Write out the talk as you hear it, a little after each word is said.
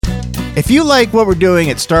If you like what we're doing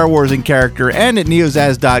at Star Wars in Character and at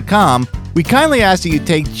NEOZAZ.com, we kindly ask that you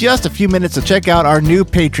take just a few minutes to check out our new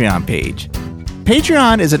Patreon page.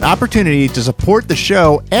 Patreon is an opportunity to support the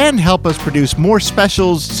show and help us produce more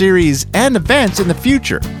specials, series, and events in the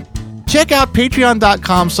future. Check out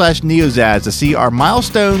patreon.com/NeoZaz to see our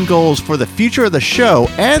milestone goals for the future of the show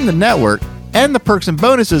and the network, and the perks and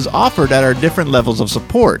bonuses offered at our different levels of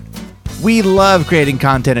support. We love creating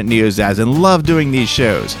content at NeoZaz and love doing these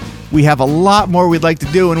shows. We have a lot more we'd like to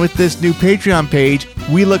do, and with this new Patreon page,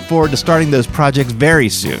 we look forward to starting those projects very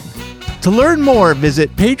soon. To learn more,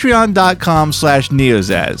 visit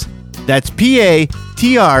patreon.com/NeoZaz. That's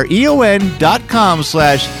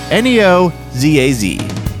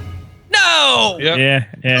patreon.com/NEOZAZ. No! Yep. Yeah.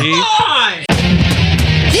 Come on!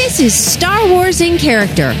 This is Star Wars in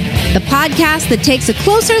Character, the podcast that takes a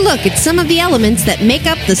closer look at some of the elements that make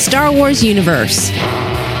up the Star Wars universe.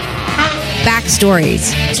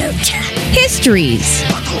 Backstories, histories,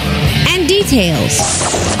 and details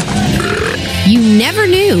you never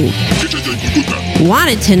knew,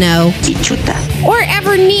 wanted to know, or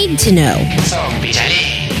ever need to know.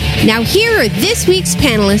 Now here are this week's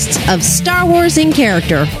panelists of Star Wars in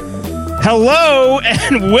Character. Hello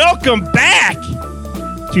and welcome back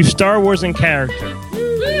to Star Wars in Character.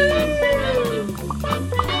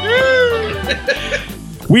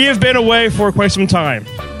 We have been away for quite some time,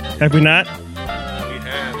 have we not?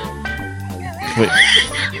 Wait,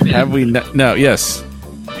 have we not? No, yes.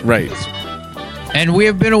 Right. And we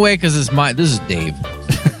have been away because this is Dave.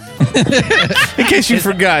 In case you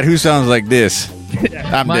forgot, who sounds like this?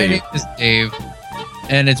 I'm My Dave. name is Dave,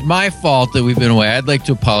 and it's my fault that we've been away. I'd like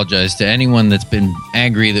to apologize to anyone that's been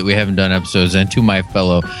angry that we haven't done episodes, and to my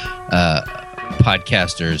fellow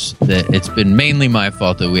podcasters that it's been mainly my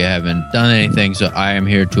fault that we haven't done anything, so I am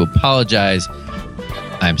here to apologize.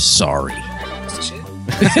 I'm sorry.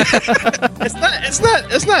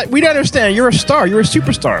 It's not. We don't understand. You're a star. You're a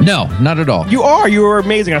superstar. No, not at all. You are. You were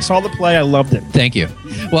amazing. I saw the play. I loved it. Thank you.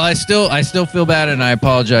 Well, I still feel bad, and I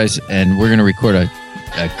apologize, and we're going to record a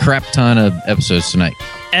crap ton of episodes tonight.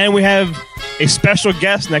 And we have a special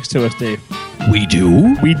guest next to us, Dave. We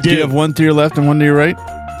do? We do. Do you have one to your left and one to your right?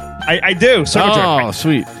 I do. Secretary. Oh,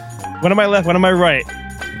 sweet. One on my left, one on my right.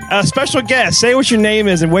 Special guest. Say what your name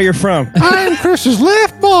is and where you're from. I'm Chris's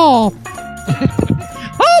left ball.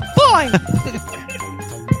 Oh boy!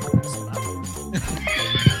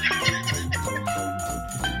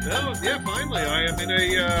 Well, yeah, finally, I am in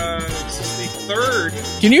this is the third.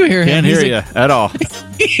 Can you hear him? Can't hear you at all.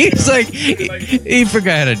 He's like, he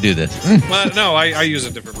forgot how to do this. Well, no, I use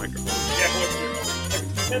a different microphone.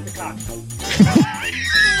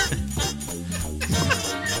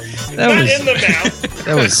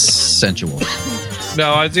 That was sensual.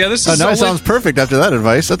 No, yeah, this is. Oh, no, it sounds perfect after that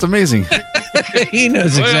advice. That's amazing. He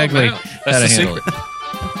knows exactly Well, how to handle it.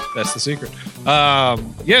 That's the secret.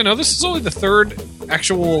 Yeah, no, this is only the third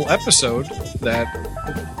actual episode that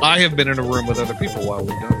I have been in a room with other people while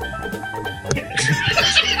we've done it.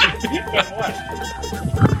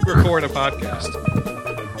 Record a podcast.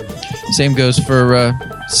 Same goes for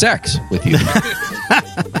sex with you.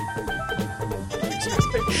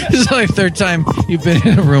 This is only the third time you've been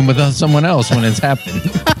in a room with someone else when it's happened.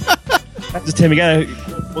 Just Tim,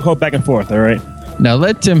 we'll go back and forth, all right? Now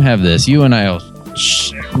let Tim have this. You and I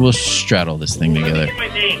we'll straddle this thing together. My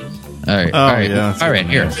name. All right. Oh, all right. yeah, All right.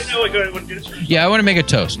 Here. Yeah, I want to make a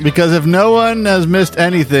toast. Because if no one has missed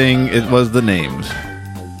anything, it was the names.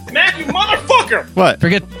 Matt, you motherfucker! What?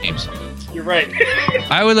 Forget the names. You're right.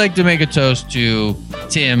 I would like to make a toast to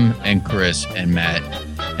Tim and Chris and Matt.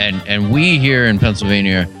 And we here in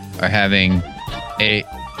Pennsylvania are having a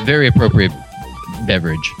very appropriate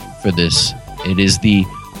beverage for this. It is the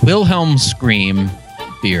Wilhelm Scream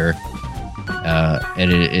beer.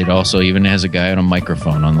 And it also even has a guy on a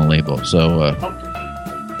microphone on the label. So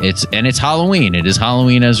it's Halloween. It is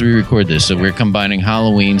Halloween as we record this. So we're combining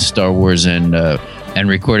Halloween, Star Wars, and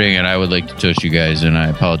recording. And I would like to toast you guys. And I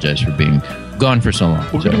apologize for being gone for so long.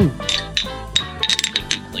 So.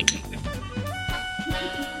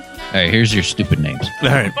 All right, here's your stupid names. All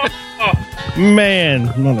right. Man,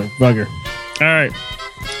 motherfucker. All right.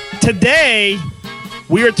 Today,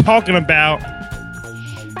 we are talking about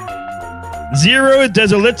Ziro the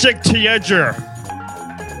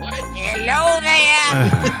Hutt. Hello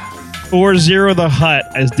there! Or Ziro the Hutt,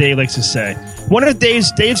 as Dave likes to say. One of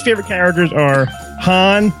Dave's favorite characters are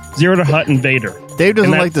Han, Ziro the Hutt, and Vader. Dave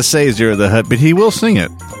doesn't like to say Ziro the Hutt, but he will sing it.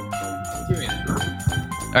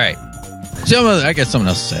 All right. I got something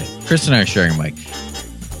else to say. Chris and I are sharing a mic.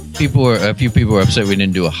 A few people were upset we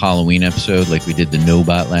didn't do a Halloween episode like we did the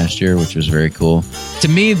Nobot last year, which was very cool. To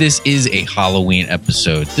me, this is a Halloween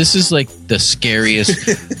episode. This is like the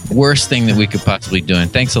scariest, worst thing that we could possibly do.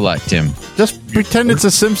 And thanks a lot, Tim. Just pretend it's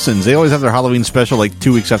The Simpsons. They always have their Halloween special like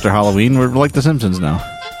 2 weeks after Halloween. We're like The Simpsons now.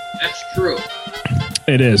 That's true.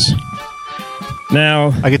 It is.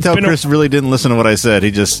 Now, I could tell Chris really didn't listen to what I said.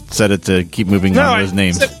 He just said it to keep moving on with his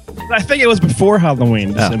names. I think it was before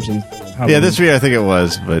Halloween, The Simpsons. Halloween. Yeah, this year I think it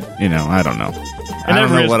was, but, I don't know. I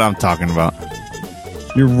don't know what I'm talking about.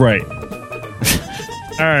 You're right.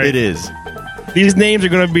 All right. It is. These names are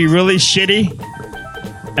going to be really shitty,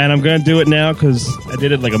 and I'm going to do it now because I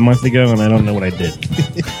did it like a month ago, and I don't know what I did.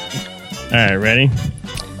 All right, ready?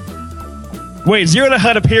 Wait, Ziro the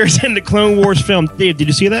Hutt appears in the Clone Wars film. Dave, did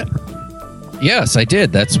you see that? Yes, I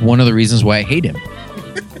did. That's one of the reasons why I hate him.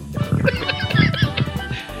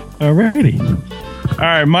 Alrighty. All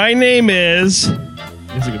right, my name is... This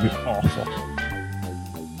is going to be awful.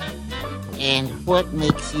 And what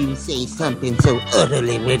makes you say something so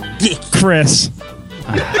utterly ridiculous? Chris.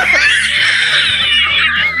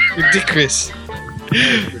 Ridiculous.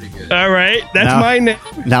 All right, that's my name.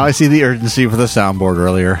 Now I see the urgency for the soundboard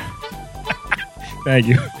earlier. Thank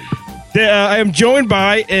you. I am joined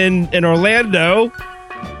by, in Orlando,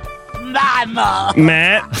 Mama.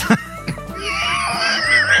 Matt.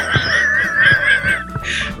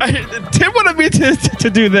 Tim wanted me to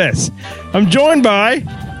do this. I'm joined by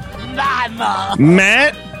Mama.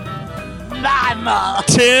 Matt, Mama.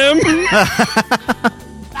 Tim,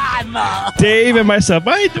 Mama. Dave, and myself.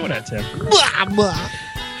 Why are you doing that, Tim? Mama.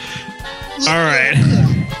 All right.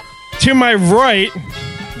 To my right,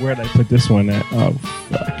 where did I put this one at? Oh,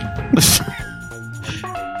 fuck.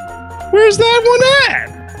 Where's that one at?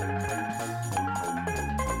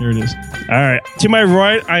 Here it is. All right. To my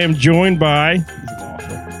right, I am joined by...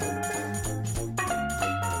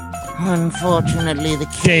 Unfortunately, the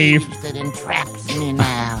Dave. cage that entraps me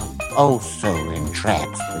now also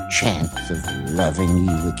entraps the chance of loving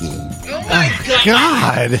you again. Oh my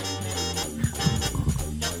God!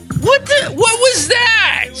 What was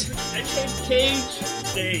that? I said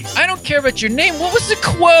cage, Dave. I don't care about your name. What was the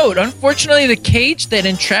quote? Unfortunately, the cage that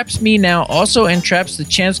entraps me now also entraps the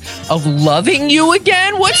chance of loving you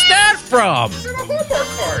again? What's that from?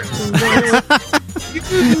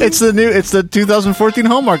 It's the 2014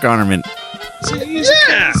 Hallmark ornament.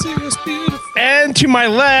 Yeah. And to my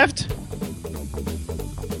left,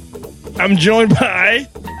 I'm joined by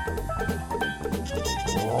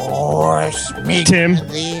Or smidge Tim. of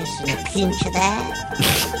this and a pinch of that.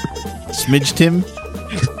 Smidge Tim.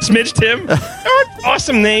 Smidge Tim.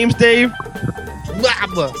 Awesome names, Dave.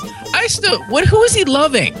 Who is he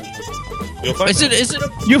loving? You'll find Is out. it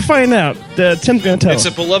a You'll find out. Tim's going to tell It's a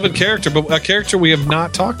us. beloved character, but a character we have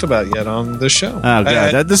not talked about yet on this show. Oh,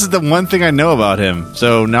 God. This is the one thing I know about him.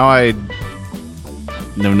 So now I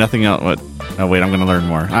know nothing else. What? Oh, wait. I'm going to learn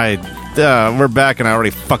more. We're back, and I already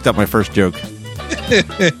fucked up my first joke.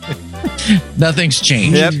 Nothing's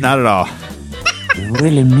changed. Yep, not at all. You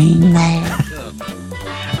really mean that?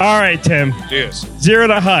 All right, Tim. Yes. Ziro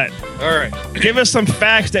the Hutt. All right. Give us some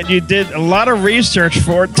facts that you did a lot of research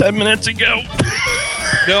for 10 minutes ago.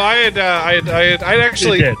 No, I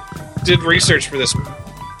actually did research for this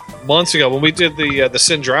months ago when we did the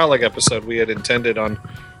Syndralic episode. We had intended on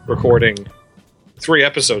recording 3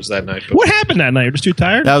 episodes that night. But What happened that night? You're just too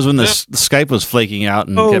tired? That was when the Skype was flaking out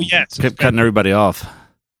and kept cutting everybody off.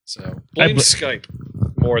 So blame Skype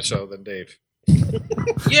more so than Dave.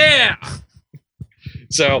 Yeah.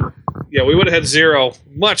 So yeah, we would have had Ziro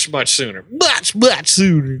much sooner. Much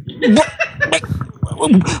sooner.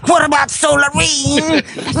 What about Solarine?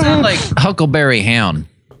 You sound like Huckleberry Hound.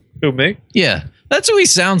 Who, me? Yeah. That's who he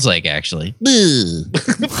sounds like, actually. That's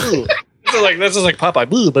like Popeye.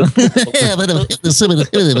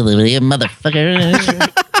 Motherfucker.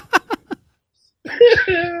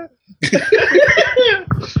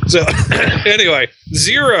 So anyway,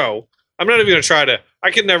 Ziro. I'm not even going to try to.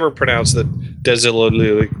 I can never pronounce the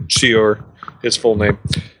Desillucior, his full name.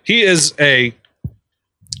 He is a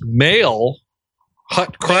male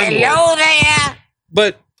Hutt crime lord. Hello there.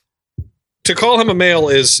 But to call him a male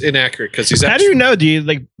is inaccurate because he's How do you know? Do you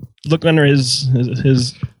look under his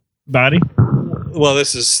body? Well,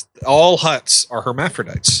 this is all Hutts are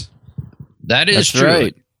hermaphrodites. That is That's true.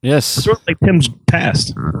 right. Yes. Sort of like Tim's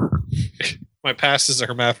past. My past is a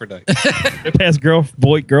hermaphrodite. Your past girl,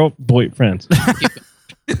 boy friends.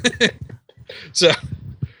 So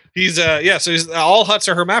he's so he's all Hutts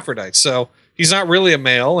are hermaphrodites. So he's not really a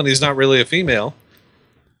male and he's not really a female.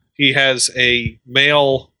 He has a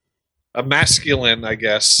masculine, I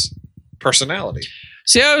guess, personality.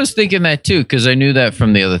 See, I was thinking that too, because I knew that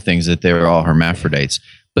from the other things that they were all hermaphrodites.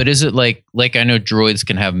 But is it like I know droids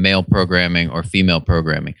can have male programming or female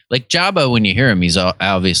programming? Like Jabba, when you hear him, he's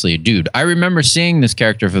obviously a dude. I remember seeing this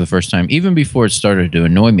character for the first time, even before it started to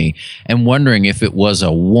annoy me, and wondering if it was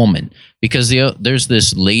a woman. Because there's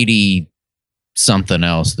this lady something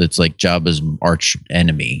else that's like Jabba's arch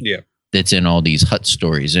enemy. Yeah. That's in all these Hutt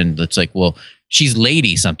stories. And it's like, well, she's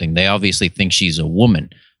lady something. They obviously think she's a woman.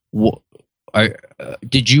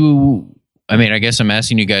 Did you... I mean, I guess I'm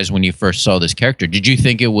asking you guys, when you first saw this character, did you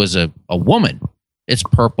think it was a woman? It's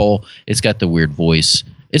purple. It's got the weird voice.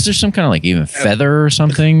 Is there some kind of like even feather or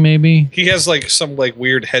something, maybe? He has like some like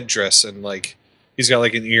weird headdress, and like he's got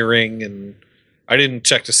like an earring, and I didn't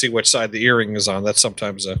check to see which side the earring is on. That's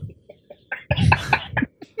sometimes a...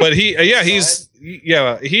 But he I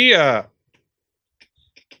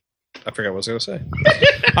forgot what I was going to say.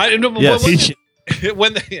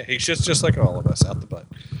 He's just like all of us, out the butt.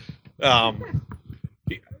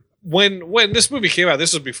 When this movie came out,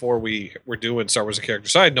 this was before we were doing Star Wars: A Character,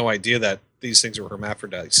 so I had no idea that these things were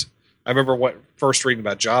hermaphrodites. I remember first reading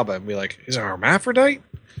about Jabba and be like, is it a hermaphrodite?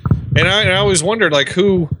 And I always wondered like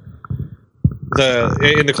who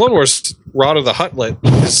in the Clone Wars, Ziro the Hutt,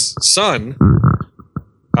 his son.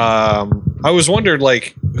 I always wondered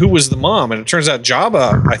like who was the mom, and it turns out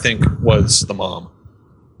Jabba, I think, was the mom.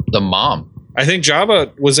 The mom. I think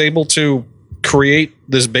Jabba was able to create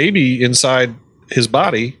this baby inside his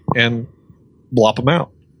body and blop him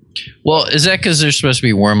out. Well, is that because they're supposed to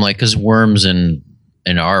be worm-like? Because worms in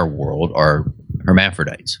our world are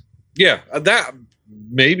hermaphrodites. Yeah, that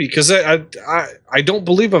maybe, because I don't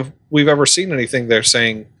believe we've ever seen anything there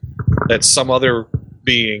saying that some other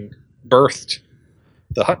being birthed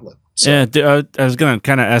the Huttlet. So. Yeah, I was going to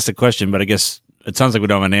kind of ask the question, but I guess it sounds like we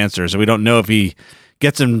don't have an answer, so we don't know if he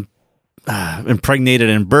gets him impregnated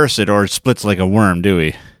and bursts it, or splits like a worm, do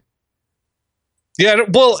we? Yeah,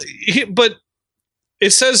 well, but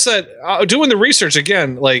it says that doing the research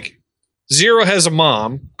again, like Ziro has a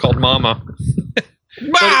mom called Mama.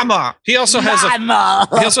 Mama. He also has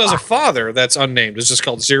a father that's unnamed. It's just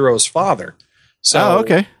called Ziro's father. So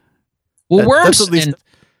okay. Well, worms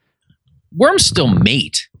still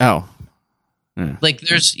mate. Oh, like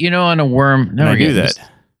there's on a worm. I knew that.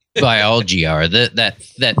 Biology hour. That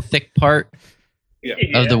thick part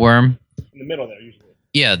of the worm in the middle there usually.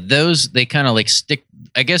 Yeah, those they kind of like stick.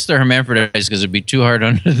 I guess they're hermaphrodites because it'd be too hard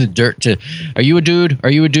under the dirt to. Are you a dude?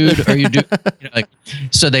 Are you a dude? Are you a dude?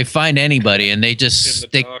 So they find anybody and they just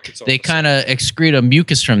stick. They kind of excrete a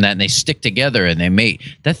mucus from that and they stick together and they mate.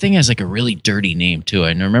 That thing has like a really dirty name too. I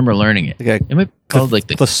remember learning it. It might be called like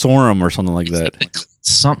the Classorum or something like that.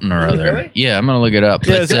 Something or other. Really? Yeah, I'm gonna look it up.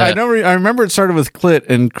 Yeah, but, I remember it started with clit,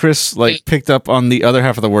 and Chris picked up on the other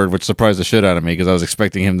half of the word, which surprised the shit out of me because I was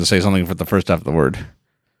expecting him to say something for the first half of the word.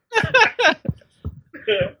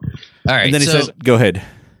 All right, and then he says, "Go ahead."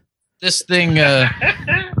 This thing,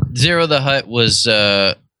 Ziro the Hutt was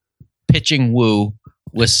pitching woo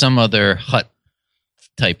with some other Hutt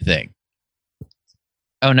type thing.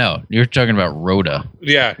 Oh no, you're talking about Rhoda.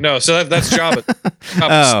 Yeah, no. So that's Jabba.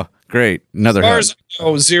 Oh, great! Another. As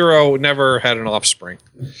far as Ziro never had an offspring.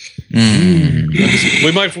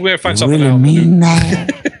 We might find something out.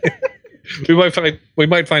 we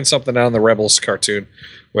might find something out in the Rebels cartoon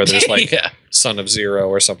where there's like Son of Ziro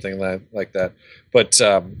or something like that. But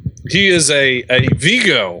he is a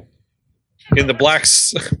Vigo in the Black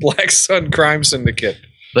Sun Crime Syndicate.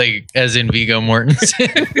 Like as in Viggo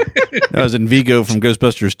Mortensen. As in Vigo from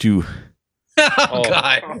Ghostbusters 2. Oh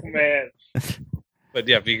God. Oh man. But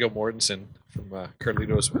yeah, Viggo Mortensen from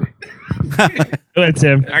Carlito's Way. That's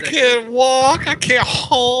him. I can't walk. I can't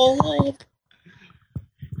hold.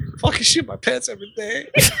 Fucking shoot my pants every day.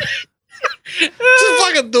 Just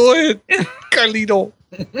fucking do it, Carlito.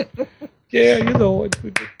 Yeah, you know it.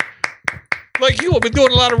 Like you, I've been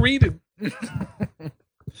doing a lot of reading.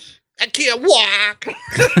 I can't walk.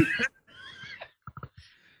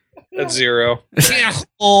 That's Ziro. Can't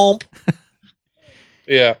hump.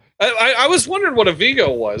 Yeah. I was wondering what a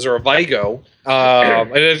Vigo was, or a Vigo.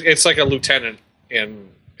 It's like a lieutenant in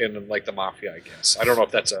like the mafia, I guess. I don't know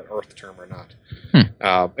if that's an Earth term or not.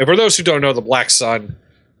 And for those who don't know, the Black Sun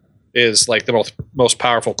is like the most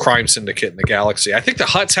powerful crime syndicate in the galaxy. I think the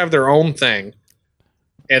Hutts have their own thing,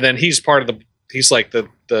 and then he's like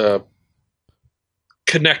the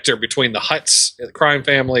connector between the Hutts, the crime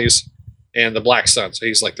families, and the Black Sun. So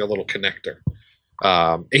he's like their little connector.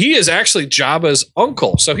 He is actually Jabba's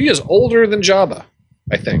uncle, so he is older than Jabba,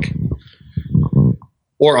 I think,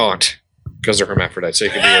 or aunt, because they're hermaphrodites. So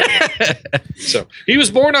he can be older. So he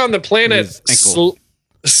was born on the planet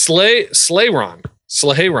Sleyron,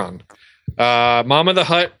 Mama the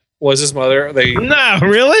Hutt was his mother. No,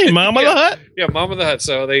 really? Mama the Hutt? Yeah, Mama the Hutt.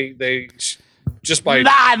 So they just by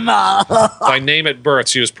Mama! name at birth,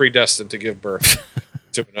 she was predestined to give birth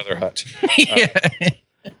to another Hutt.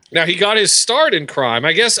 Now he got his start in crime.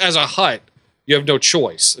 I guess as a Hutt, you have no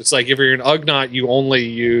choice. It's like if you're an Ugnaught, you only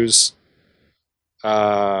use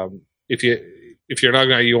if you're an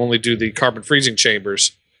Ugnaught, you only do the carbon freezing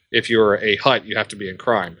chambers. If you're a Hutt, you have to be in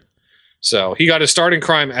crime. So he got his start in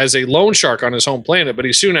crime as a loan shark on his home planet, but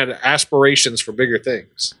he soon had aspirations for bigger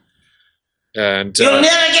things. And You'll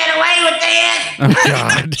never get away with that! Oh,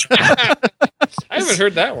 God. I haven't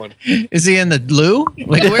heard that one. Is he in the loo?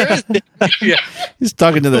 Like, where is he? Yeah. He's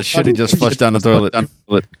talking to that shit he just flushed down the toilet.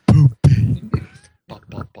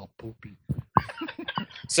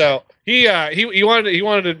 So he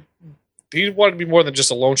wanted to be more than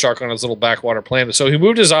just a loan shark on his little backwater planet. So he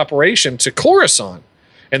moved his operation to Coruscant,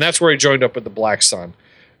 and that's where he joined up with the Black Sun.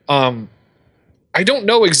 I don't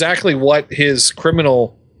know exactly what his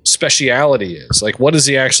criminal speciality is. Like, what does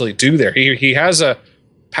he actually do there? He has a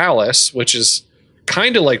palace, which is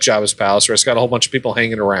kind of like Jabba's palace, where it's got a whole bunch of people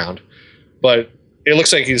hanging around, but it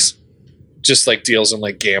looks like he's just like deals in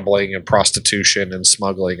like gambling and prostitution and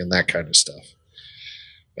smuggling and that kind of stuff.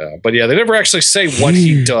 But yeah, they never actually say what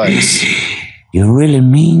he does. You really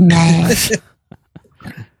mean that?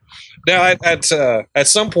 Now, at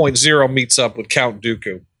some point, Zero meets up with Count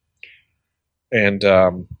Dooku, and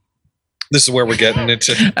this is where we're getting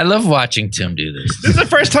into. I love watching Tim do this. This is the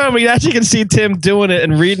first time we actually can see Tim doing it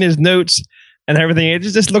and reading his notes and everything. It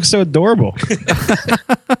just looks so adorable.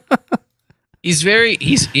 He's very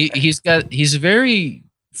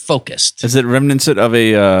focused. Is it remnants of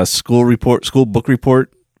a school book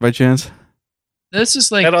report by chance? This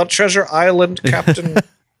is like And on Treasure Island, Captain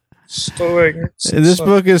Stowing. This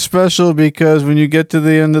book is special because when you get to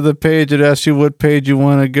the end of the page, it asks you what page you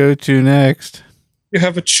want to go to next. You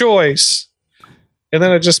have a choice, and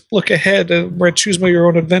then I just look ahead and where I choose my your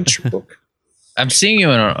own adventure book. I'm seeing you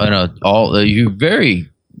you're very,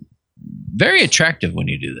 very attractive when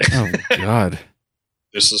you do that. Oh, God.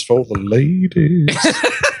 This is for the ladies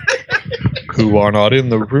who are not in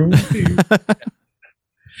the room.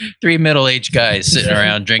 3 middle-aged guys sitting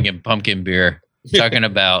around drinking pumpkin beer, talking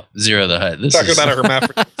about Ziro the Hutt. Talking about a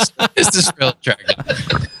hermaphrodite. This is real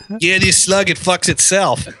attractive. Yeah, this slug, it fucks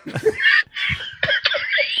itself.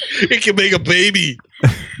 It can make a baby.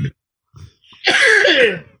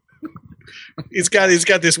 He's got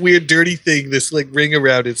this weird dirty thing, this like ring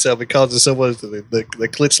around itself. It calls it someone the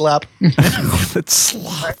clit slap. Clit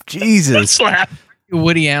slap. Jesus. Slap.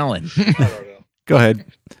 Woody Allen. I don't know. Go ahead.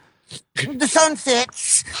 The sun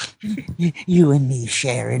sets. You and me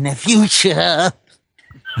sharing a future.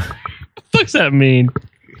 What's that mean?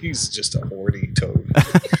 He's just a horny toad.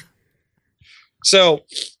 So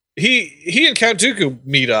he and Count Dooku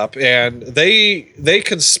meet up, and they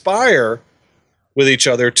conspire with each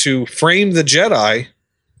other to frame the Jedi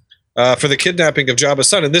for the kidnapping of Jabba's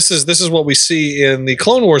son. And this is what we see in the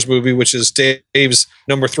Clone Wars movie, which is Dave's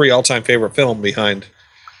number 3 all-time favorite film behind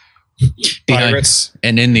Pirates.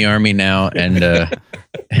 And in the Army now, and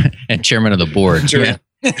and chairman of the board. Chairman.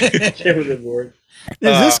 Yeah. Chairman of the board.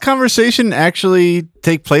 Does this conversation actually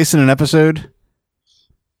take place in an episode?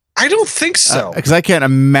 I don't think so. Because I can't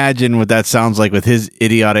imagine what that sounds like with his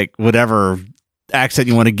idiotic whatever accent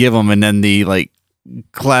you want to give him, and then the like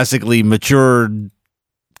classically mature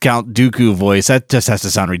Count Dooku voice. That just has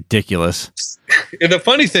to sound ridiculous. And the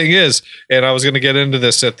funny thing is, and I was going to get into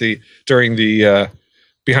this during the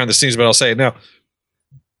behind the scenes, but I'll say it now.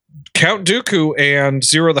 Count Dooku and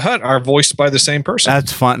Ziro the Hutt are voiced by the same person.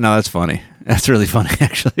 That's fun. No, that's funny. That's really funny,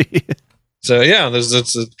 actually. So yeah, that's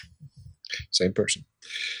the same person.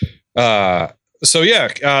 So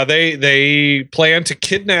yeah, they plan to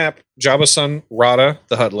kidnap Jabba's son Rada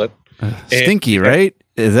the Huttlet. Stinky, right?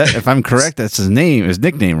 Is that, if I'm correct, that's his name, his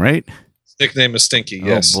nickname, right? His nickname is Stinky.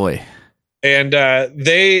 Yes. Oh boy. And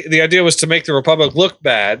the idea was to make the Republic look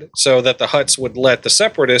bad, so that the Hutts would let the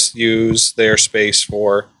Separatists use their space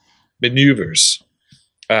for maneuvers.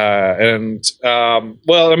 Well,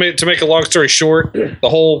 I mean, to make a long story short, the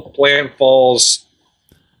whole plan falls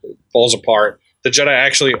apart. The Jedi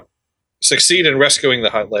actually succeed in rescuing the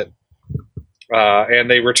Huttlet, and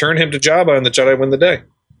they return him to Jabba, and the Jedi win the day.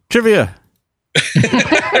 Trivia.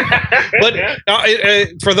 But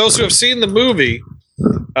for those who have seen the movie,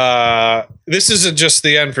 this isn't just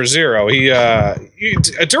the end for Ziro. He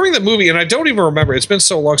during the movie, and I don't even remember. It's been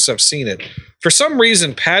so long since I've seen it. For some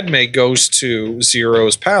reason, Padme goes to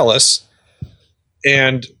Ziro's palace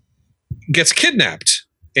and gets kidnapped,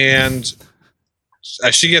 and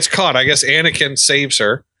she gets caught. I guess Anakin saves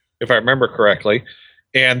her, if I remember correctly.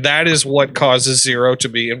 And that is what causes Ziro to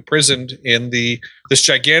be imprisoned in this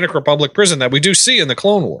gigantic Republic prison that we do see in the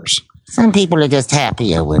Clone Wars. Some people are just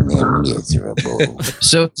happier when they're miserable.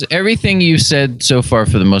 So is everything you said so far,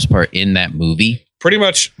 for the most part, in that movie? Pretty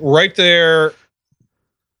much right there,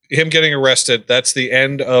 him getting arrested, that's the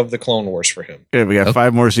end of the Clone Wars for him. Good, we got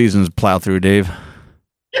 5 more seasons to plow through, Dave.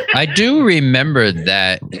 I do remember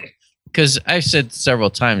that because I've said several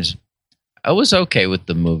times I was okay with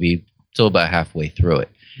the movie till about halfway through it.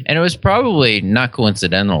 And it was probably not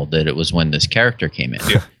coincidental that it was when this character came in.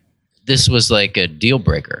 Yeah. This was like a deal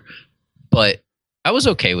breaker. But I was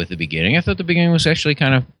okay with the beginning. I thought the beginning was actually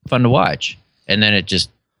kind of fun to watch. And then it just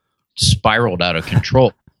spiraled out of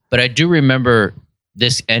control. But I do remember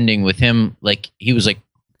this ending with him, like he was like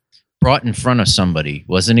brought in front of somebody,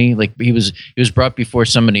 wasn't he? Like he was brought before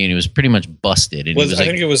somebody and he was pretty much busted. And I like,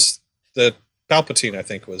 think it was the Palpatine, I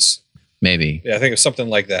think was. Maybe. Yeah, I think it was something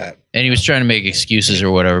like that. And he was trying to make excuses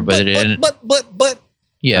or whatever, but it didn't. But.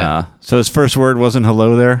 Yeah. So his first word wasn't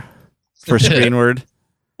hello there? First screen word?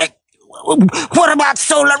 What about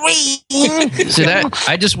Solarine? So that,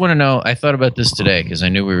 I just want to know, I thought about this today because I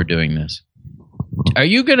knew we were doing this. Are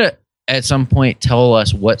you going to, at some point, tell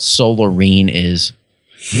us what Solarine is?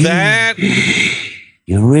 That...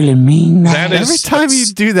 You really mean that? Every time you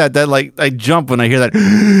do that, like I jump when I hear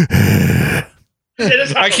that.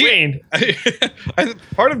 I can't.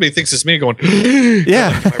 Part of me thinks it's me going.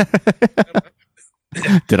 Yeah.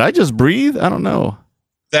 Did I just breathe? I don't know.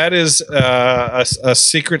 That is a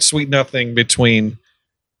secret sweet nothing between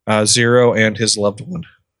Ziro and his loved one.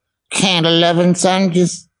 Can't a loving son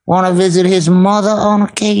just want to visit his mother on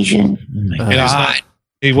occasion? Oh my And God.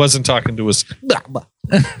 he wasn't talking to his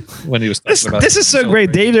when he was talking about This is so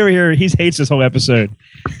great. Dave over here, he hates this whole episode.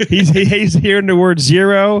 He hates hearing the word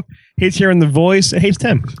Ziro. Hates hearing the voice. Hates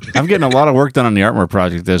Tim. I'm getting a lot of work done on the artwork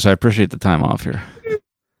project there, so I appreciate the time off here.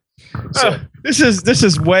 This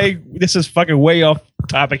is fucking way off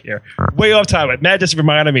topic here. Way off topic. Matt just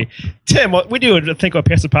reminded me. Tim, what we do a thing called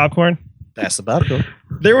Pass the Popcorn. Pass the popcorn.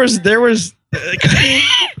 There was a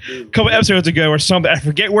couple episodes ago or something. I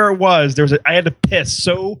forget where it was. I had to piss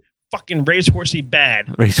so fucking racehorsey bad.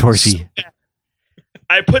 Racehorsey.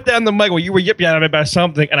 I put down the mic while you were yipping at me about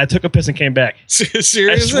something, and I took a piss and came back. Seriously?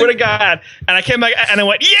 I swear to God. And I came back and I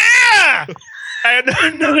went, yeah! I had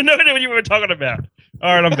no idea what you were talking about.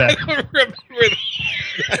 All right, I'm back. I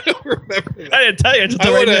don't remember that. I didn't tell you.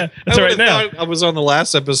 It's right now. I was on the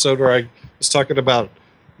last episode where I was talking about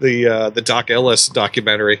the Doc Ellis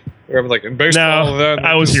documentary. Where I'm like, in baseball, No,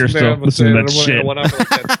 I was here still listening to that shit.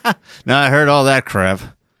 No, I heard all that crap.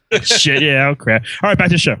 Shit, yeah, oh crap. All right, back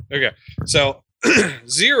to the show. Okay, so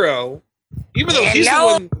Ziro, even though he's the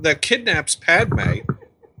one that kidnaps Padme, and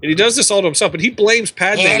he does this all to himself, but he blames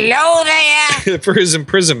Padme for his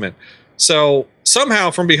imprisonment. So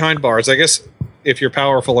somehow from behind bars, I guess if you're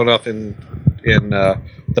powerful enough in the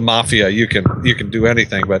mafia, you can do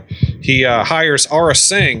anything. But he hires Aura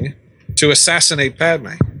Singh to assassinate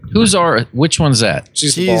Padme. Who's Aura? Which one's that?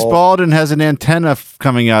 She's She's bald and has an antenna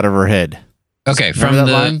coming out of her head. Okay, Remember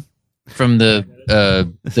that line? from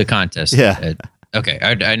the contest. Yeah. Okay,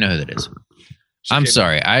 I know who that is. I'm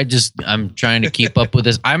sorry. I'm trying to keep up with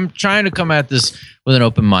this. I'm trying to come at this with an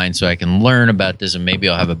open mind so I can learn about this and maybe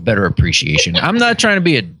I'll have a better appreciation. I'm not trying to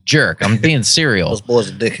be a jerk. I'm being serial. Those boys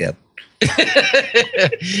a dickhead.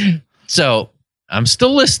 So I'm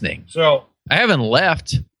still listening. So I haven't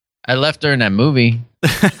left. I left during that movie.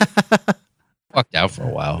 Fucked out for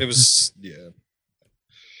a while. it was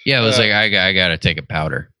Yeah, it was like I gotta take a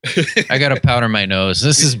powder. I gotta powder my nose.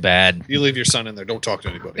 This is bad. You leave your son in there. Don't talk to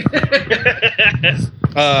anybody.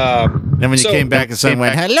 Then when you came back, the son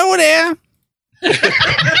went, "Hello there."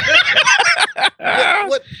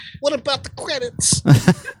 What about the credits?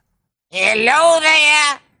 Hello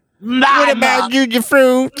there. What about Junior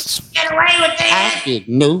Fruits? Get away with that. I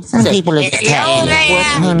didn't know. Some people are just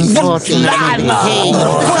unfortunately.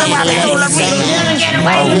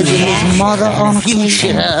 His mother on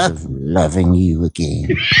occasion of loving you again.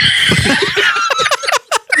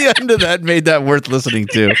 The end of that made that worth listening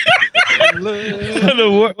to. I don't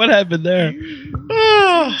know what happened there.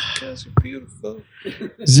 That's beautiful.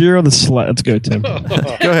 Ziro the slut. Let's go, Tim.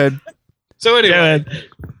 Go ahead. So anyway, Go ahead.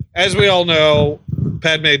 as we all know,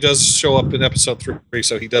 Padme does show up in episode 3,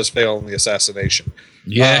 so he does fail in the assassination.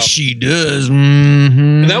 Yeah, she does. Mm-hmm.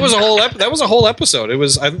 And that was a whole. That was a whole episode. It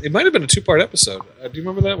was. It might have been a 2-part episode. Do you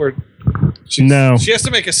remember that? Where she has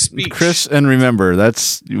to make a speech. Chris, and remember,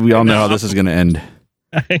 we all know how this is going to end.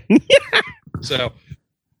 So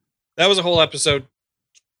that was a whole episode.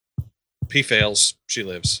 He fails. She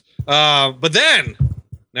lives. But then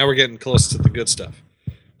now we're getting close to the good stuff.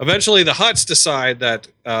 eventually the Hutts decide that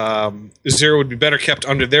Ziro would be better kept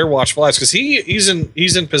under their watchful eyes because he's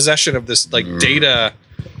in possession of this like data,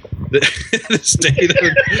 this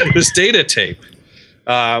data tape,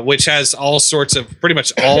 which has all sorts of pretty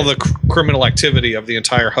much all the criminal activity of the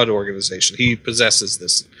entire Hutt organization. He possesses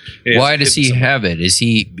this. Why does he have it? Is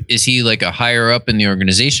he like a higher up in the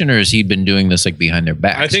organization, or has he been doing this like behind their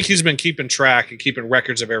backs? I think he's been keeping track and keeping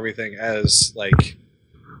records of everything as like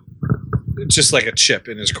just like a chip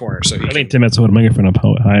in his corner. So I think Tim has to hold a microphone up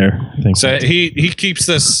higher. I think so. He keeps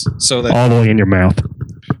this so that all the way in your mouth.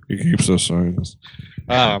 he keeps this.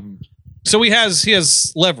 So he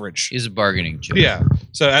has leverage. He's a bargaining chip. Yeah.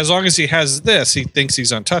 So as long as he has this, he thinks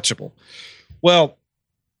he's untouchable. Well,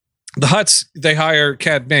 the Hutts, they hire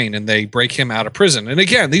Cad Bane and they break him out of prison. And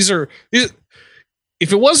again, these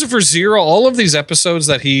if it wasn't for Ziro, all of these episodes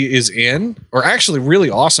that he is in are actually really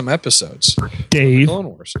awesome episodes. Dave. Clone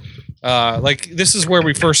Wars. Like this is where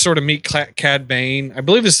we first sort of meet Cad Bane. I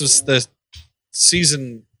believe this is the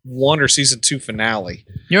season 1 or season 2 finale.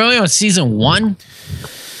 You're only on season 1?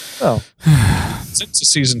 Oh. Since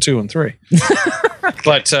season 2 and 3.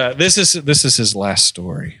 But this is his last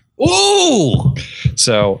story. Ooh!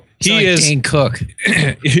 So he is Dane Cook.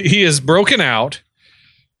 He is broken out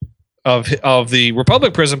of the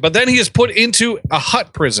Republic prison, but then he is put into a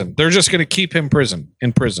Hutt prison. They're just going to keep him in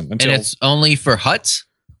prison until. And it's only for Hutts?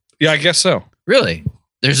 Yeah, I guess so. Really?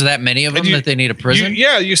 There's that many of them that they need a prison?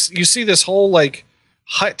 You see this whole like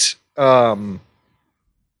Hutt.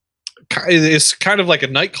 It's kind of like a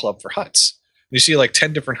nightclub for Hutts. You see like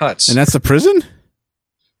 10 different Hutts, And that's the prison?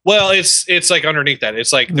 well, it's like underneath that.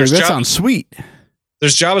 It's like That there's sounds sweet.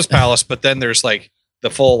 there's Jabba's palace, but then there's like the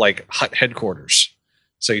full like Hutt headquarters.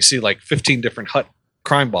 So you see like 15 different Hutt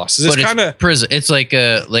crime bosses. It's kind of prison. It's like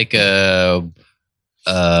a one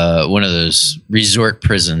of those resort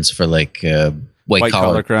prisons for like white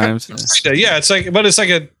collar crimes. yeah. It's like, but it's like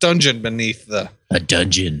a dungeon beneath a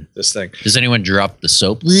dungeon. this thing. Does anyone drop the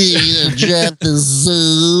soap? Drop the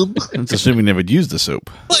soup. It's assuming they would use the soap.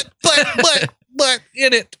 But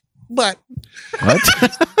in it, but What?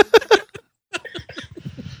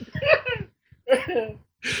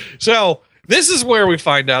 so this is where we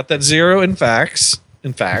find out that Ziro in fact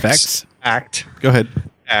act Go ahead.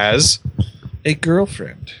 as a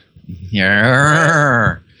girlfriend.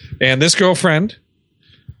 Yeah. And this girlfriend,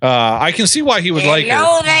 I can see why he would like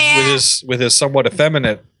her with his somewhat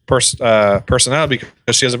effeminate personality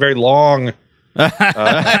because she has a very long.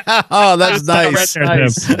 Oh, that's nice. She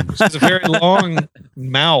has a very long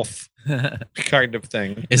mouth, kind of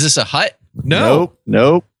thing. Is this a Hutt? No,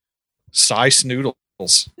 Nope. Cy Snoodles.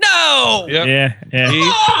 No. Yep.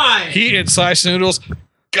 Yeah. He and Cy Snoodles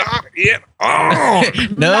got it on.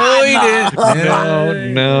 No, he didn't. No, they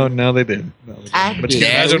didn't. No, they didn't. But you can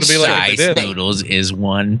imagine what it'd be like if they did. Noodles is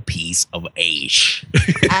one piece of ash.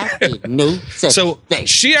 I did no such So thing.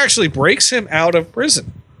 she actually breaks him out of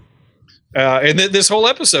prison. And this whole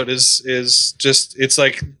episode is just, it's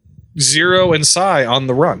like Ziro and Cy on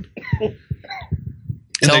the run.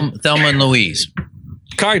 Thelma and Louise.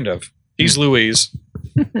 Kind of. He's Louise.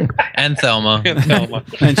 And Thelma. And Thelma.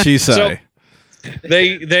 And she's So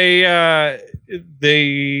they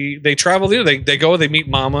travel there. They go, they meet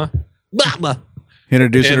Mama.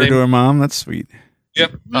 introducing And her they- to her mom. That's sweet.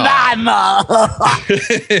 Yep. Mama.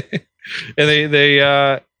 And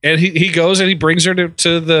and he goes and he brings her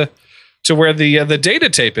to where the data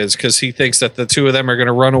tape is because he thinks that the two of them are going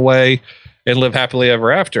to run away and live happily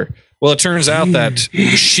ever after. Well, it turns out that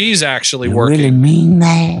she's actually Really working mean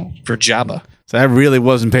that? for Jabba. So I really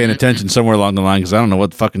wasn't paying attention somewhere along the line because I don't know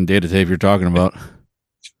what fucking data tape you're talking about.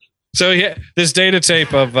 So yeah, this data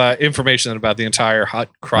tape of information about the entire Hutt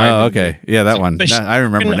crime. Oh, okay. Yeah, that one. But she- I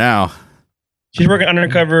remember now. She's working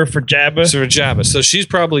undercover for Jabba. So for Jabba. So she's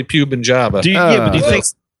probably pubing Jabba. Do you think?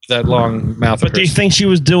 That long mouth. But do you think she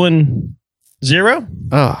was doing Ziro?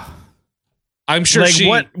 Oh, I'm sure Like she.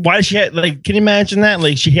 what? Why does she have, like? Can you imagine that?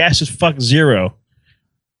 Like she has to fuck Ziro,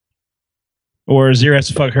 or Ziro has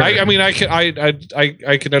to fuck her. I mean, I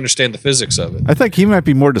can understand the physics of it. I think he might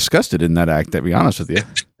be more disgusted in that act, to be honest with you.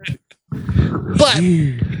 But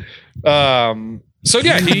so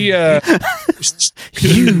yeah, he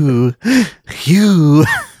You.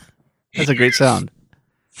 That's a great sound.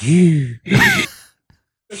 do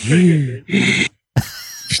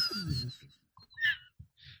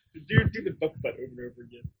the butt over and over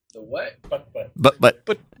again. The what? But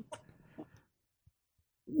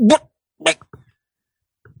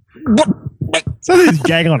Sounds like he's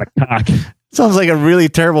gagging on a cock. sounds like a really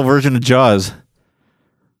terrible version of Jaws.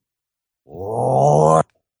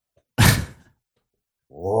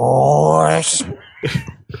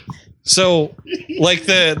 So, like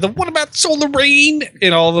the what about Solar Rain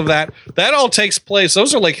and all of that? That all takes place.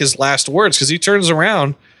 Those are like his last words because he turns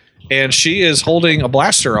around and she is holding a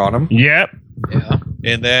blaster on him. Yep. Yeah.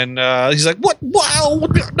 And then he's like, "What? Wow!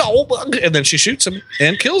 No!" And then she shoots him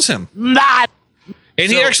and kills him.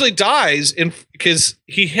 And he actually dies because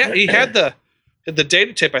he had the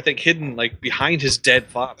data tape, I think, hidden like behind his dead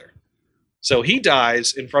father. So he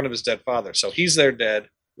dies in front of his dead father. So he's there dead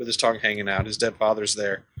with his tongue hanging out. His dead father's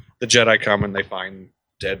there. The Jedi come and they find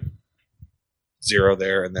dead Ziro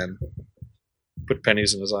there, and then put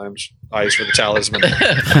pennies in his eyes for the talisman.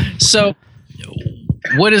 So,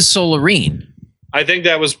 what is Solarine? I think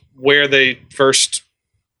that was where they first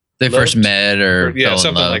met, or fell in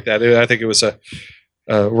something love. like that. I think it was a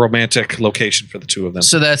romantic location for the two of them.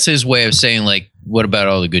 So that's his way of saying, like, what about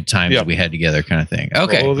all the good times we had together, kind of thing.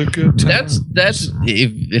 Okay, all the good times. That's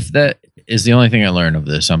if that is the only thing I learned of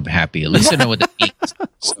this, I'm happy. At least I know what that means.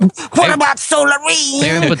 What about Solarine? They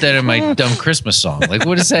haven't put that in my dumb Christmas song. Like,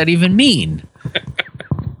 what does that even mean?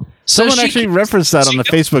 Someone actually referenced that on the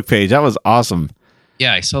Facebook page. That was awesome.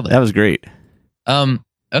 Yeah, I saw that. That was great.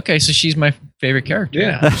 Okay, so she's my favorite character.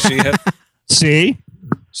 Yeah. See?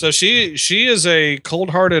 So she is a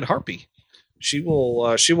cold-hearted harpy. She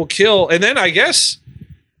will kill, and then I guess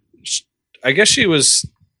she was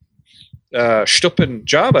stupping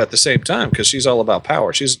Jabba at the same time because she's all about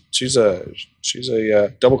power. She's a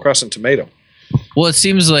double-crossing tomato. Well, it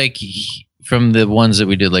seems like from the ones that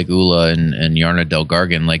we did, like Ula and Yarna Del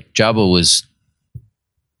Gargan, like Jabba was,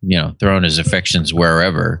 throwing his affections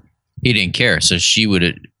wherever. He didn't care, so she would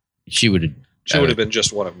have been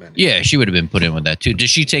just one of many. Yeah, she would have been put in with that too. Did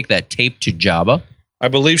she take that tape to Jabba? I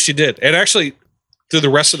believe she did. And actually, through the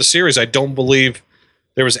rest of the series, I don't believe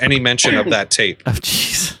there was any mention of that tape. Oh,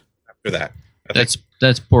 jeez. After that, That's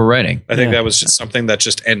poor writing. I think that was just something that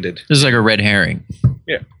just ended. This is like a red herring.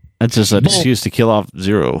 Yeah, that's just an excuse to kill off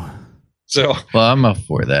Ziro. So, well, I'm up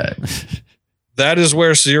for that. That is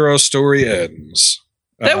where Ziro's story ends.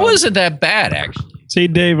 That wasn't that bad, actually. See,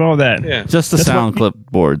 Dave, all that. Yeah, just the sound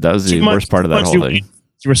clipboard. That was the worst part of that whole thing.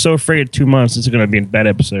 You were so afraid 2 months it's going to be a bad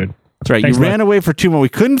episode. That's right. Thanks, you ran away for 2 months. We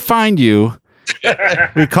couldn't find you.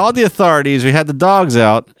 We called the authorities. We had the dogs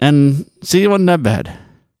out, and see, it wasn't that bad.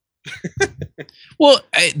 Well,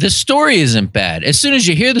 the story isn't bad. As soon as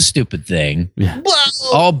you hear the stupid thing,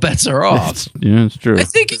 all bets are off. Yeah, it's true. I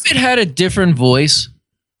think if it had a different voice,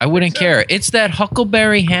 I wouldn't care. It's that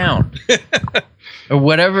Huckleberry Hound. Or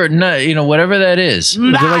whatever, whatever that is. Is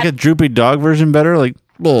it like a droopy dog version better? Like,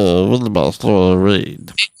 what's about Solarine?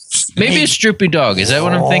 Maybe it's Droopy Dog. Is that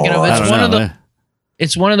what I'm thinking of?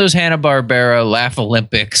 It's one of those Hanna-Barbera Laugh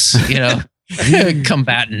Olympics,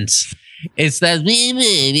 combatants. It's that.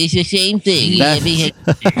 It's the same thing. You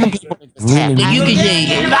can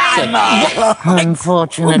say.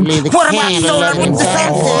 Unfortunately, the can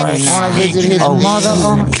visit his mother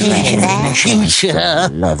on future.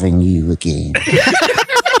 Loving you again.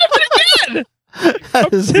 That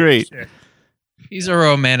is great. He's a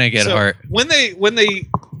romantic at heart. When they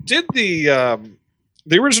did the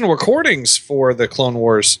original recordings for the Clone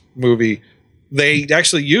Wars movie, they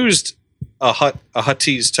actually used a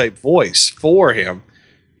Huttese type voice for him,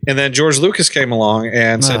 and then George Lucas came along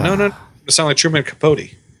and said, "No, it sounds like Truman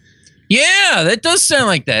Capote." Yeah, that does sound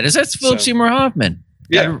like that. Is that Philip Seymour Hoffman?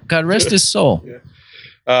 Yeah. God rest his soul. Yeah.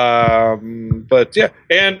 But yeah,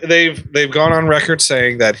 and they've gone on record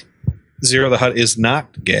saying that Ziro the Hutt is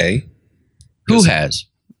not gay. Who has?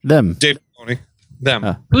 Them. Dave Filoni.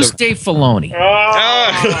 Them. Who's Dave Filoni?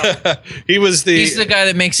 He's the guy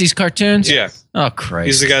that makes these cartoons? Yeah. Oh, Christ.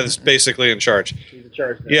 He's the guy that's basically in charge. He's in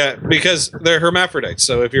charge. Yeah, because they're hermaphrodites.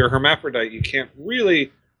 So if you're a hermaphrodite, you can't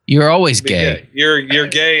really... You're always gay. You're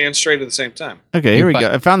gay and straight at the same time. Okay, here we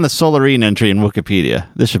go. I found the Solarine entry in Wikipedia.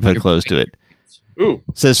 This should put a close to it. Ooh.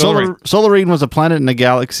 It says Solarine was a planet in a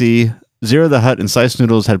galaxy. Ziro the Hutt and Sice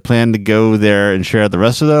Noodles had planned to go there and share the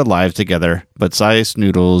rest of their lives together, but Sice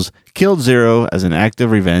Noodles killed Ziro as an act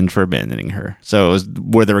of revenge for abandoning her. So it was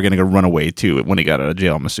where they were going to go run away to when he got out of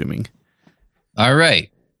jail, I'm assuming. All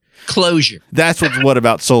right. Closure. That's what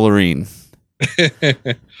about Solarine.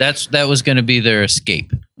 That was going to be their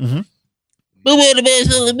escape. Mm-hmm. But what about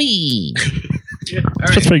Solarine?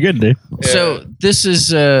 That's pretty good, dude. So this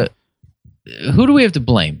is... who do we have to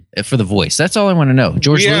blame for the voice? That's all I want to know.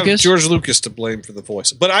 George Lucas? George Lucas to blame for the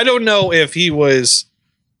voice. But I don't know if he was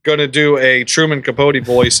going to do a Truman Capote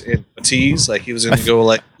voice in a tease. Like he was going to go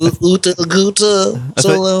like, Uta Guta,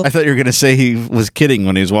 Solo. I thought you were going to say he was kidding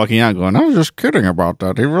when he was walking out going, I was just kidding about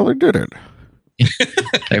that. He really did it.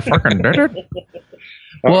 They fucking did it.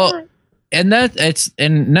 Well, and now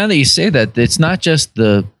that you say that, it's not just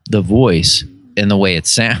the voice. in the way it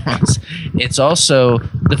sounds. It's also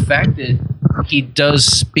the fact that he does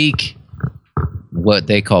speak what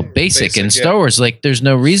they call basic in Star Wars. Like, there's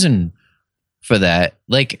no reason for that.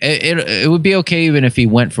 Like, it would be okay even if he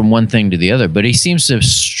went from one thing to the other, but he seems to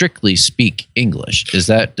strictly speak English. Is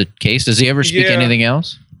that the case? Does he ever speak anything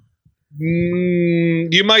else?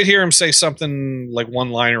 You might hear him say something like one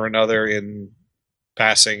line or another in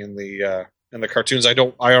passing in the cartoons. I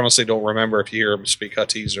honestly don't remember if you hear him speak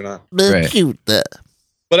Huttese or not. Right. Cute. But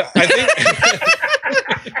I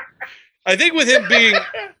think I think with him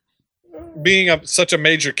being such a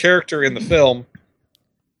major character in the film,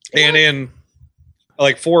 and in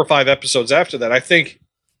like 4 or 5 episodes after that, I think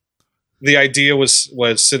the idea was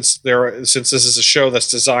since this is a show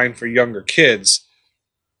that's designed for younger kids,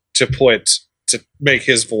 to make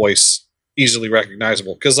his voice easily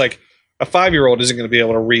recognizable, because like a 5-year-old isn't going to be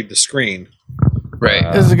able to read the screen.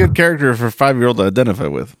 Right. This is a good character for a 5-year-old to identify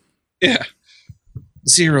with. Yeah.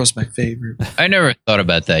 Ziro's my favorite. I never thought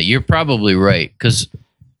about that. You're probably right, because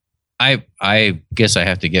I guess I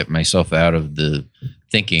have to get myself out of the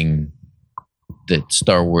thinking that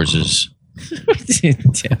Star Wars is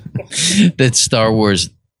that Star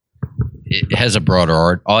Wars it has a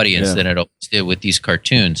broader audience than it always did with these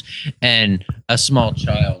cartoons. And a small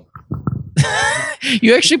child.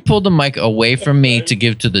 You actually pulled the mic away from me to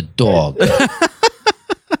give to the dog. The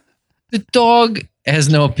dog has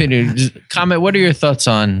no opinion. Just comment. What are your thoughts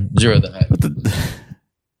on Ziro the Hutt?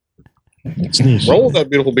 Roll that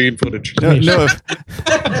beautiful bean footage.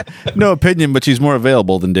 No opinion, but she's more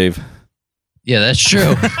available than Dave. Yeah, that's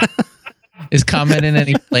true. Is comment in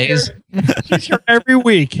any plays? She's here every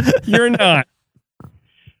week. You're not.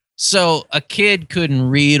 So a kid couldn't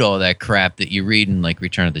read all that crap that you read in like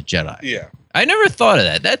Return of the Jedi. Yeah. I never thought of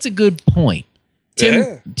that. That's a good point.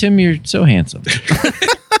 Tim, you're so handsome.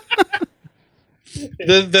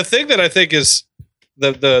 The thing that I think is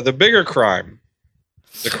the bigger crime,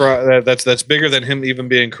 that's bigger than him even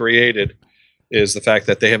being created, is the fact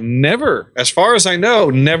that they have never, as far as I know,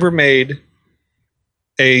 never made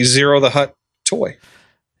a Ziro the Hutt toy.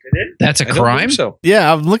 That's a crime? So.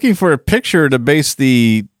 Yeah, I'm looking for a picture to base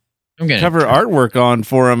the cover artwork on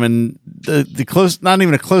for him, and the close, not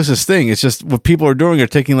even the closest thing. It's just what people are doing are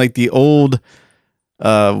taking like the old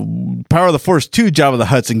Power of the Force 2 Jabba the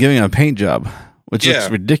Hutts and giving him a paint job, which looks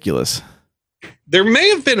ridiculous. There may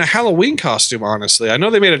have been a Halloween costume, honestly. I know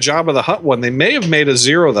they made a Jabba the Hutt one. They may have made a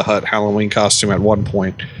Ziro the Hutt Halloween costume at one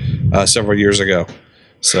point several years ago.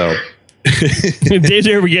 So Dave's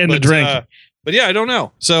ever getting a drink. But yeah, I don't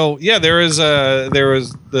know. So yeah, there was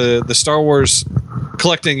the Star Wars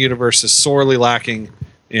collecting universe is sorely lacking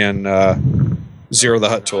in Ziro the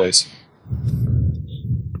Hutt toys.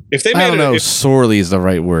 If they made I don't know, sorely is the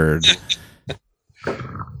right word.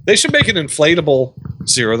 They should make an inflatable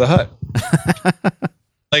Ziro the Hutt.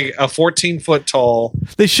 Like a 14-foot tall.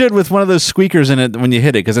 They should, with one of those squeakers in it when you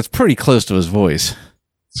hit it, because it's pretty close to his voice.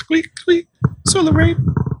 Squeak, squeak, solar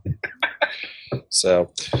rain.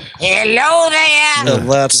 So, Hello there.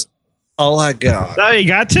 That's all I got. Oh, you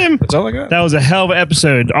got Tim? That's all I got. That was a hell of an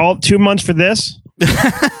episode. All 2 months for this?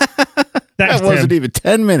 That wasn't even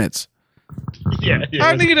 10 minutes. Yeah.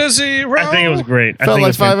 I think it is a I think it was great. Felt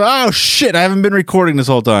like 5. Oh, shit. I haven't been recording this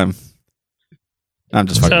whole time. I'm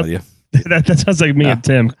just fucking with you. That sounds like me and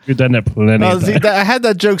Tim. We've done that plenty of times. I had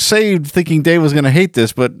that joke saved thinking Dave was going to hate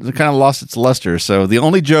this, but it kind of lost its luster. So the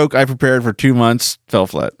only joke I prepared for 2 months fell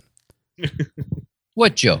flat.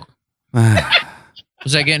 What joke?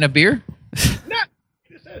 Was I getting a beer?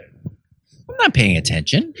 I'm not paying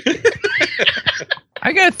attention.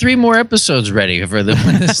 I got 3 more episodes ready for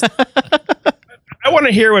this. I want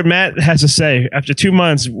to hear what Matt has to say after 2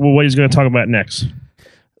 months, what he's going to talk about next.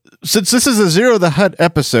 Since this is a Ziro the Hutt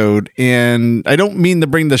episode, and I don't mean to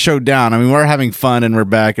bring the show down. I mean, we're having fun and we're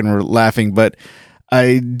back and we're laughing, but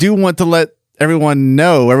I do want to let everyone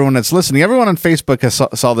know, everyone that's listening, everyone on Facebook has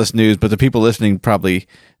saw this news, but the people listening probably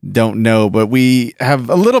don't know. But we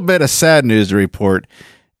have a little bit of sad news to report.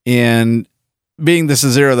 And being this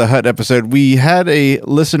is Ziro the Hutt episode, we had a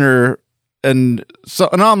listener and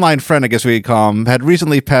an online friend, I guess we could call him, had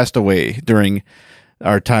recently passed away during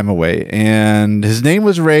our time away, and his name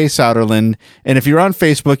was Ray Souderland. And if you're on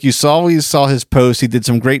Facebook, you always saw his posts. He did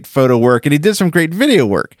some great photo work and he did some great video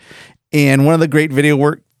work. And one of the great video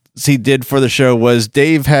works he did for the show was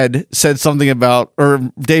Dave had said something about,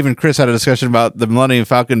 or Dave and Chris had a discussion about the Millennium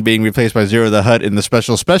Falcon being replaced by Ziro the Hutt in the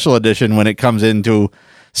special edition when it comes in to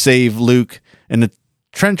save Luke in the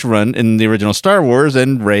trench run in the original Star Wars.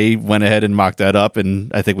 And Ray went ahead and mocked that up,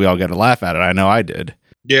 and I think we all got a laugh at it. I know I did.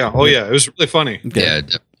 Yeah. Oh, yeah. It was really funny. Okay. Yeah.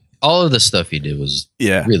 all of the stuff he did was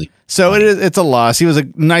really. So it's a loss. He was a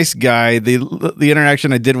nice guy. The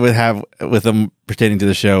interaction I did with him pertaining to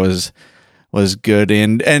the show was good,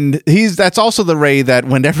 and that's also the Ray that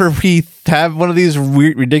whenever we have one of these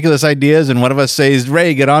weird, ridiculous ideas and one of us says,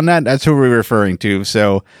 "Ray, get on that," that's who we're referring to.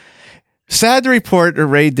 So sad to report,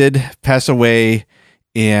 Ray did pass away,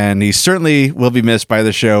 and he certainly will be missed by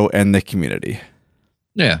the show and the community.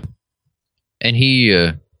 Yeah, and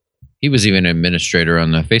he was even an administrator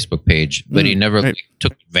on the Facebook page, but he never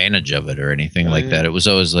took advantage of it or anything like that. It was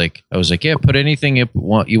always like, I was like, yeah, put anything you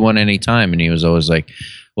want any time. And he was always like,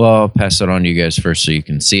 well, I'll pass it on to you guys first so you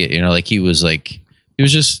can see it. You know, like he was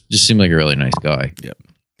just seemed like a really nice guy. Yep.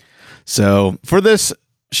 So for this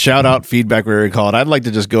shout out feedback, whatever you call it, I'd like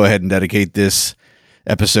to just go ahead and dedicate this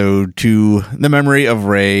episode to the memory of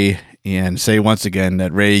Ray and say once again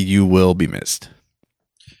that Ray, you will be missed.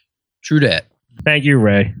 True that. Thank you,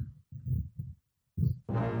 Ray.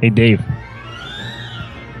 Hey, Dave.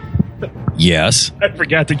 Yes. I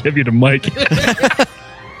forgot to give you the mic.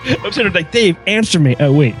 I'm sitting there like, Dave, answer me.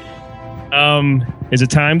 Oh, wait. Is it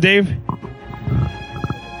time, Dave?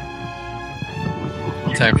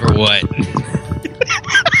 Time for what?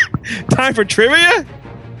 Time for trivia?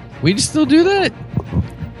 We still do that?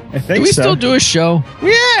 I think do we so. still do a show?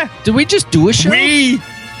 Yeah. Did we just do a show?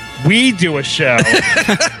 We do a show.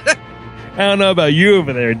 I don't know about you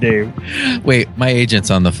over there, Dave. Wait, my agent's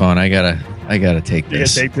on the phone. I gotta take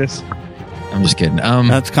this. You gotta take this? I'm just kidding.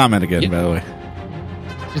 That's comment again, by the way.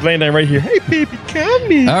 She's laying down right here. Hey, baby, come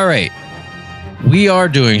here. All right. We are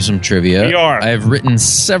doing some trivia. We are. I've written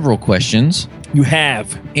several questions. You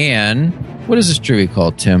have. And what is this trivia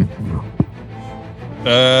called, Tim?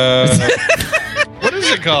 What is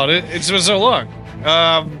it called? It's been so long.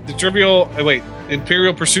 The trivial.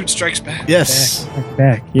 Imperial Pursuit Strikes Back. Yes.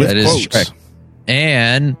 Back. Yeah. That is correct.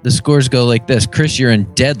 And the scores go like this. Chris, you're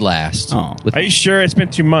in dead last. Oh. Are you sure? It's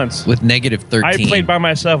been 2 months. With negative 13. I played by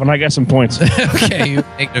myself, and I got some points. Okay, you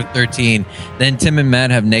have negative 13. Then Tim and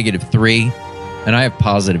Matt have negative 3. And I have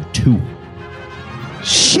positive 2.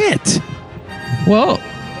 Shit. Well,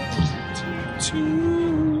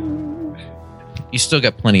 you still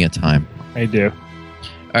got plenty of time. I do.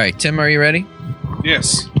 All right, Tim, are you ready?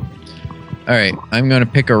 Yes. All right, I'm going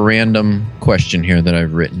to pick a random question here that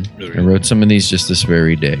I've written. I wrote some of these just this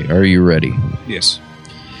very day. Are you ready? Yes.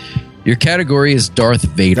 Your category is Darth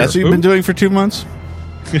Vader. That's what you've been doing for 2 months?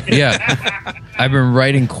 Yeah. I've been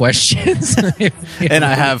writing questions. And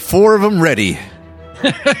I have 4 of them ready.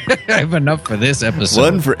 I have enough for this episode.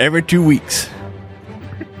 One for every 2 weeks.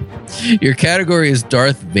 Your category is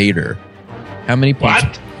Darth Vader. How many points?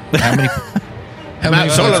 What? How many? Matt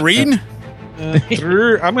Solarine?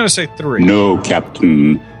 I'm going to say 3. No,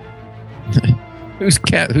 Captain. Who's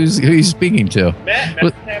you speaking to?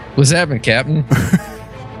 What's happening, Captain?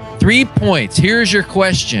 3 points. Here's your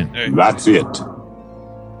question. That's it.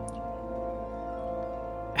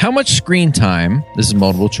 How much screen time? This is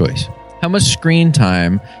multiple choice. How much screen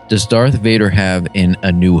time does Darth Vader have in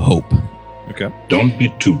A New Hope? Okay. Don't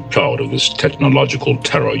be too proud of this technological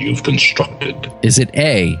terror you've constructed. Is it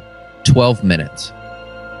A, 12 minutes?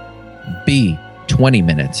 B, 20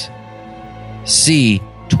 minutes? C,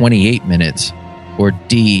 28 minutes? Or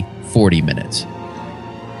D, 40 minutes?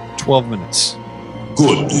 12 minutes.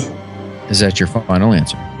 Good. Is that your final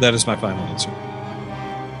answer? That is my final answer.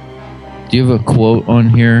 Do you have a quote on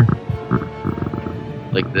here?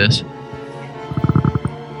 Like this?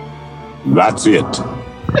 That's it.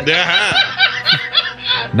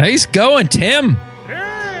 Nice going, Tim.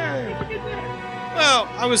 Well,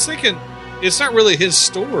 I was thinking it's not really his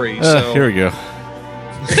story. So Here we go.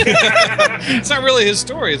 it's not really his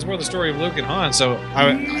story. It's more the story of Luke and Han. So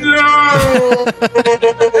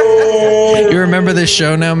You remember this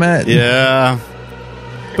show now, Matt? Yeah.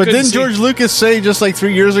 But couldn't didn't see- George Lucas say just like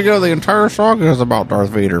 3 years ago the entire saga is about Darth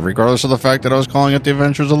Vader, regardless of the fact that I was calling it The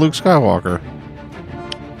Adventures of Luke Skywalker?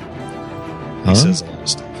 he says all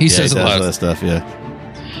this stuff. He says a does lot that of stuff, yeah.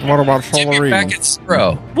 What about Tim, you're back Solarine? at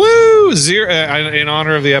 0. Woo! 0. In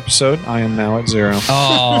honor of the episode, I am now at 0.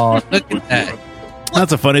 Oh, look at that. That's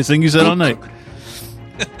the funniest thing you said all night.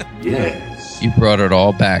 Yes. You brought it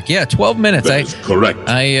all back. Yeah, 12 minutes. That is correct.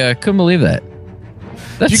 I couldn't believe that.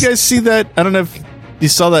 Did you guys see that? I don't know if you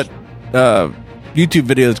saw that YouTube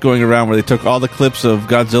video that's going around where they took all the clips of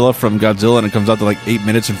Godzilla from Godzilla and it comes out to like 8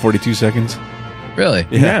 minutes and 42 seconds. Really?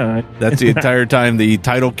 Yeah. That's the entire time the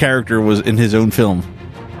title character was in his own film.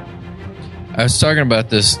 I was talking about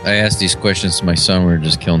this. I asked these questions to my son. We were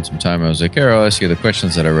just killing some time. I was like, here, I'll ask you the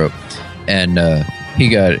questions that I wrote. And he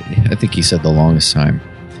got, I think he said the longest time.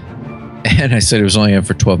 And I said it was only in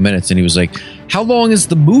for 12 minutes. And he was like, how long is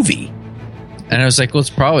the movie? And I was like, well, it's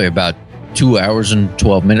probably about 2 hours and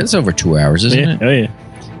 12 minutes, over 2 hours, isn't it? Oh, yeah.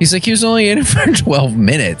 He's like, he was only in it for 12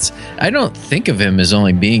 minutes. I don't think of him as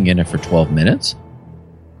only being in it for 12 minutes.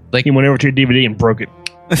 Like, He went over to your DVD and broke it.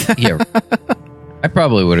 yeah, I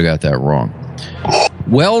probably would have got that wrong.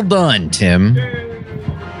 Well done, Tim.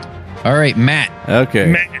 All right, Matt,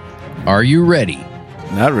 Okay. are you ready?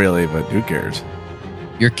 Not really, but who cares?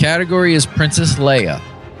 Your category is Princess Leia.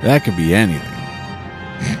 That could be anything.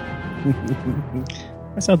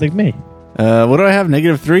 That sounds like me. What do I have?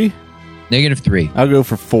 -3? -3. I'll go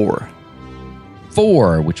for 4.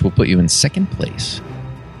 4, which will put you in second place.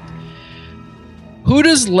 Who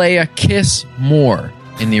does Leia kiss more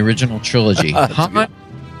in the original trilogy? Han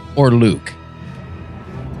or Luke?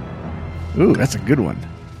 Ooh, that's a good one.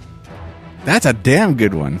 That's a damn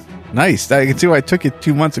good one. Nice. I can see why it took you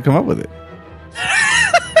 2 months to come up with it.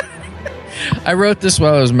 I wrote this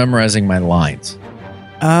while I was memorizing my lines.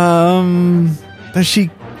 Does she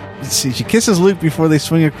kisses Luke before they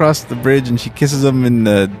swing across the bridge, and she kisses him in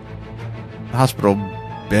the hospital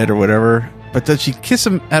bed or whatever. But does she kiss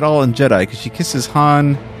him at all in Jedi? Because she kisses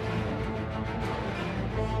Han.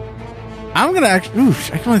 I'm gonna actually. Ooh,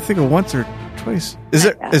 I can only think of once or twice.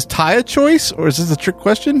 Is Ty a choice, or is this a trick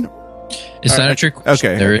question? It's not a trick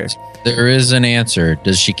question. Okay. There is an answer.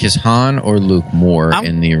 Does she kiss Han or Luke more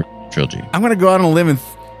in the original trilogy? I'm gonna go out on a limb and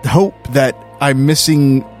hope that I'm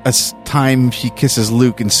missing a time she kisses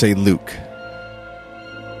Luke and say Luke.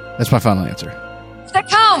 That's my final answer.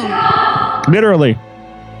 Literally.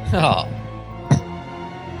 Oh.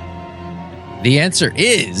 The answer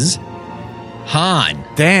is Han.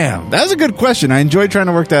 Damn, that was a good question. I enjoyed trying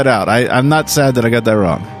to work that out. I'm not sad that I got that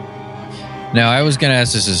wrong. Now, I was going to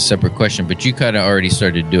ask this as a separate question, but you kind of already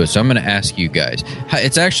started to do it, so I'm going to ask you guys.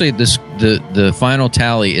 It's actually the final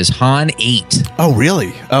tally is Han 8. Oh,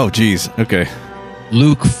 really? Oh, geez. Okay.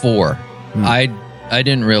 Luke 4. I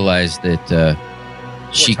didn't realize that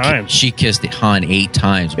she kissed Han 8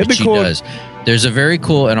 times, but she does. There's a very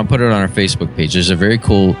cool, and I'll put it on our Facebook page, there's a very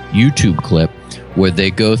cool YouTube clip where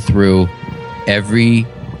they go through every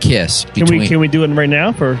kiss between... Can we do it right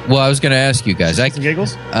now? Well, I was going to ask you guys. Some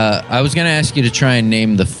giggles? I was going to ask you to try and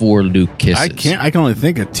name the 4 Luke kisses. I can't. I can only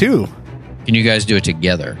think of 2. Can you guys do it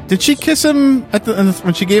together? Did she kiss him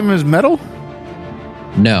when she gave him his medal?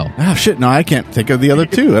 No. Oh, shit. No, I can't think of the other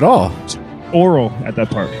 2 at all. Oral at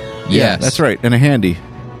that part. Yes. Yeah, that's right. And a handy.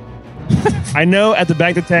 I know at the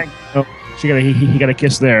back of the tank, he got a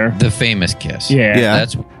kiss there. The famous kiss. Yeah.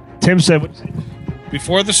 That's Tim said...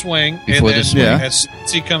 Before the swing. Before and the then swing. Yeah. As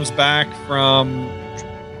he comes back from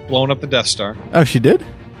blowing up the Death Star. Oh, she did?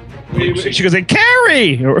 She goes,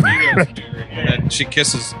 Carrie! And then she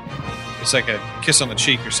kisses. It's like a kiss on the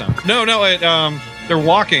cheek or something. No. They're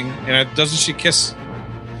walking, and doesn't she kiss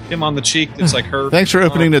him on the cheek? That's like her. Thanks for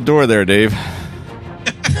opening the door there, Dave.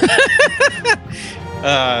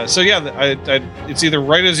 So yeah, it's either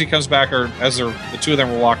right as he comes back or as the two of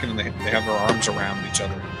them are walking and they have their arms around each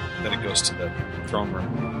other. Then it goes to the throne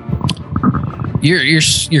room.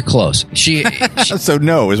 You're close. She So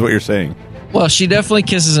no is what you're saying. well, she definitely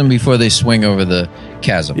kisses him before they swing over the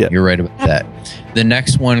chasm. Yeah. You're right about that. The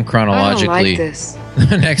next one chronologically. I don't like this.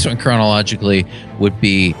 The next one chronologically would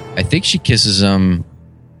be, I think she kisses him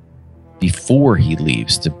before he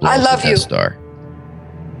leaves to blow I up love the you. Death Star.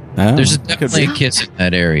 Oh, There's could definitely be. a kiss in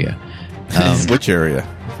that area. Which area?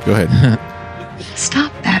 Go ahead.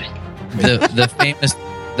 Stop that.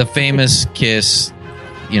 The famous kiss,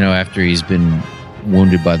 after he's been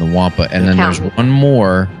wounded by the Wampa, and then there's one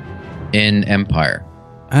more in Empire.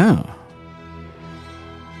 Oh.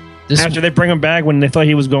 After they bring him back when they thought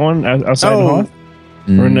he was gone outside the Hoth?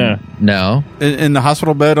 Or no? No. In the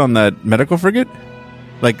hospital bed on that medical frigate?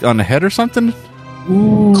 Like on the head or something?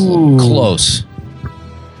 Ooh. Close.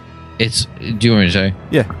 Do you want me to say?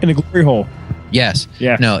 Yeah. In the glory hole. Yes.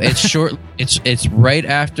 Yeah. No, it's short. It's right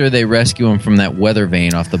after they rescue him from that weather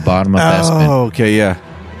vane off the bottom of Bespin. Oh, okay, yeah.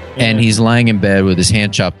 And he's lying in bed with his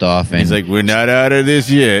hand chopped off. And He's like, we're not out of this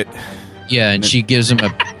yet. yeah, and she gives him a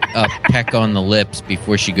peck on the lips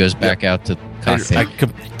before she goes back out to the cockpit. I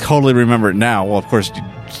totally remember it now. Well, of course, you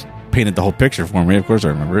painted the whole picture for me. Of course I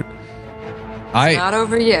remember it. Not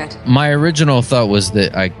over yet. My original thought was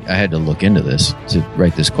that I had to look into this to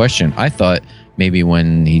write this question. I thought maybe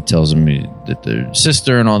when he tells him that their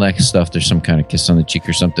sister and all that stuff, there's some kind of kiss on the cheek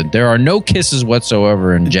or something. There are no kisses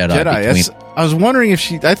whatsoever in Jedi. I was wondering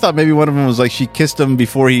if I thought maybe one of them was like she kissed him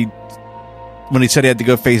before when he said he had to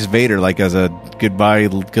go face Vader, like as a goodbye,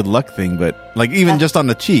 good luck thing, but like even just on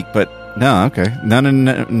the cheek. But no, okay. None in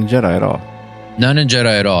Jedi at all. None in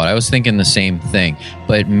Jedi at all. I was thinking the same thing,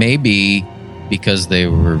 but maybe because they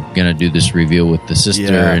were going to do this reveal with the sister,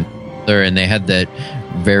 Yeah. and other and they had that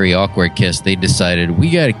very awkward kiss, they decided we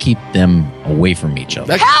got to keep them away from each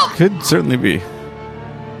other. That could certainly be.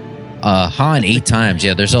 Han 8 times.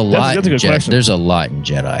 Yeah, there's a lot. That's a good question. There's a lot in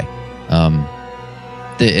Jedi.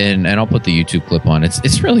 And I'll put the YouTube clip on.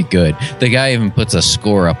 It's really good. The guy even puts a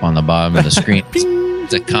score up on the bottom of the screen.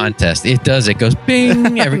 It's a contest. It does. It goes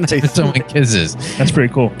bing every time someone kisses. That's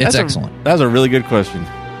pretty cool. It's excellent. That was a really good question.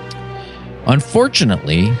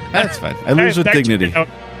 Unfortunately, that's fine. I lose with dignity.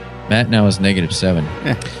 Matt now is -7.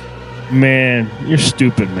 Yeah. Man, you're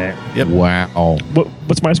stupid, man. Yep. Wow.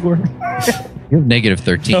 What's my score? You're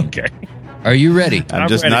 -13. Okay. Are you ready? I'm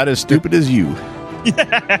just ready. Not as stupid as you.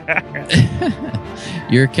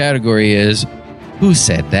 Your category is Who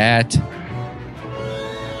Said That?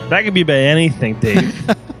 That could be by anything, Dave.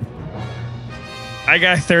 I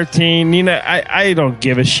got 13. You know, I don't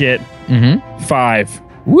give a shit. 5.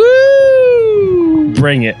 Woo!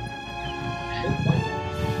 Bring it.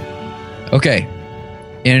 Okay.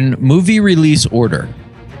 In movie release order,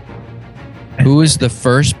 who is the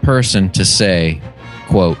first person to say,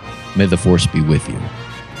 quote, "May the Force be with you"?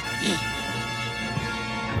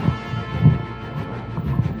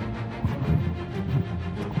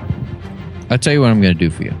 I'll tell you what I'm going to do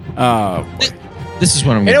for you. This is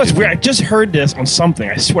what I'm going to do. You know, it's weird. I just heard this on something.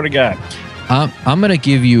 I swear to God. I'm going to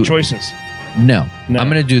give you choices. No. I'm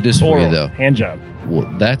going to do this for you, though. Hand job. Well,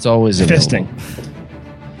 that's always available. Fisting.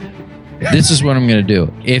 This is what I'm going to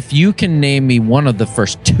do. If you can name me one of the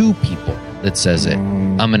first 2 people that says it,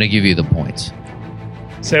 I'm going to give you the points.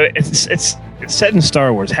 So it's set in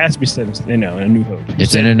Star Wars. It has to be set in, in A New Hope.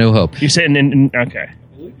 It's in A New Hope. You said in okay.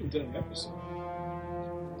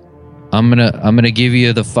 I'm gonna give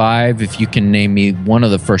you the 5 if you can name me one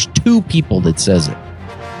of the first 2 people that says it.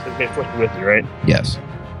 So May the Force be with you, right? Yes.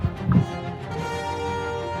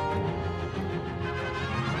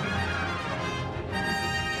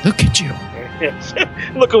 Look at you.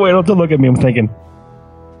 Look away! Don't look at me. I'm thinking.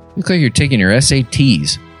 Look like you're taking your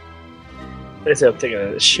SATs. I said I'm taking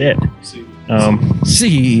a shit.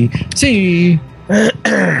 See.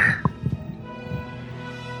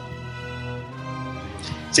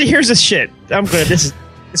 See, here's the shit. I'm good. This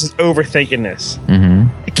is overthinking this. Mm-hmm.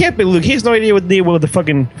 It can't be Luke. He has no idea what the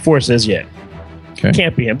fucking Force is yet. Okay. It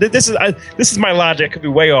can't be him. This is my logic. I could be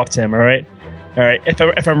way off, Tim. All right.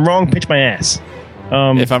 If I'm wrong, pinch my ass.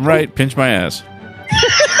 If I'm right, pinch my ass.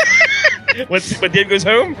 When Dave goes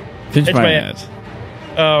home, pinch my ass.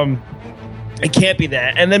 It can't be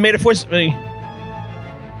that. And then May the Force.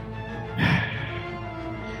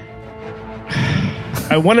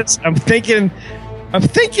 I'm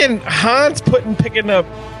thinking Han's picking up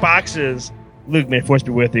boxes. Luke, may the Force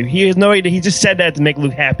be with you. He has no idea. He just said that to make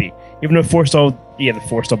Luke happy. Even though the Force don't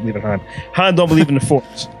believe in Han. Han don't believe in the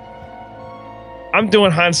Force. I'm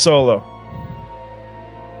doing Han Solo.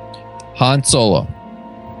 Han Solo.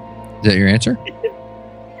 Is that your answer?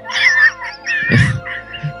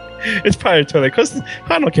 It's probably totally because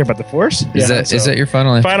I don't care about the Force. Is that your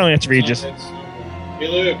final answer? Final answer, Regis. Hey,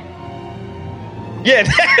 Luke. Yeah,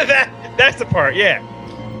 that's the part. Yeah.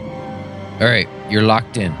 All right, you're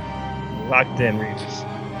locked in. Locked in, Regis.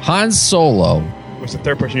 Han Solo. What's the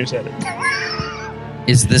third person who said it?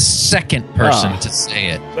 Is the second person to say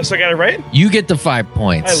it. So I got it right? You get the 5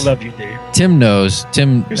 points. I love you, Dave. Tim knows.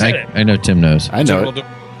 Who said it? I know Tim knows. I know it.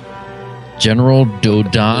 General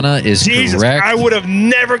Dodonna is Jesus, correct. I would have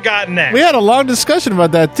never gotten that. We had a long discussion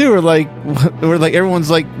about that too. We're like everyone's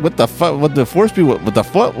like, what the fuck? Would the Force be? What the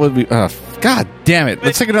fuck would be? God damn it!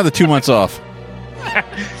 Let's take another 2 months off.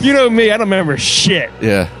 You know me, I don't remember shit.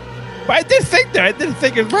 Yeah, but I did think that. I didn't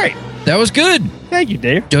think it was right. That was good. Thank you,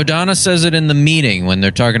 Dave. Dodonna says it in the meeting when they're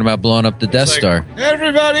talking about blowing up the Death Star.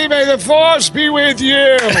 Everybody, may the Force be with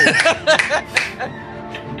you.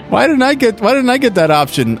 Why didn't I get that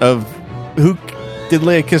option of who did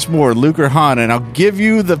Leia kiss more, Luke or Han? And I'll give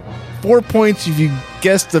you the 4 points if you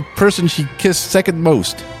guess the person she kissed second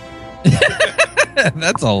most.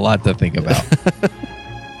 That's a lot to think about.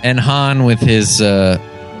 And Han with his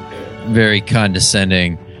very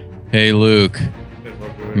condescending, "Hey, Luke,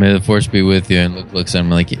 may the Force be with you." And Luke looks at him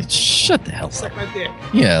like, "Shut the hell up."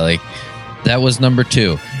 Yeah, like that was number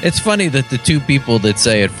 2. It's funny that the 2 people that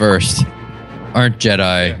say it first aren't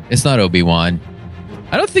Jedi. It's not Obi-Wan.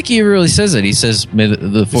 I don't think he really says it. He says, "May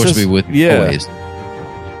the Force be with you always."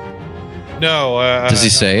 No. Does he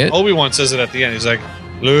say it? Obi-Wan says it at the end. He's like,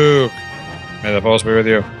 "Luke, may the Force be with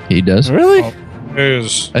you." He does? Really?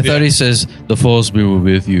 I thought he says, "The Force be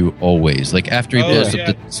with you always." Like after he blows up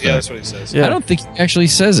the stuff. Yeah, that's what he says. I don't think he actually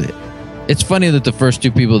says it. It's funny that the first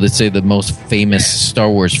 2 people that say the most famous Star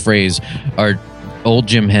Wars phrase are old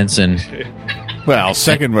Jim Henson Well,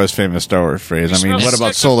 second most famous Star Wars phrase. I mean, what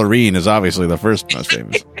about Solarine is obviously the first most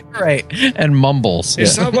famous. Right. And mumbles.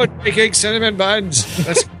 Is someone making cinnamon buns?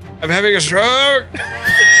 I'm having a stroke.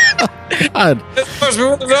 God,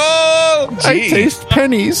 I taste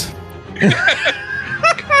pennies.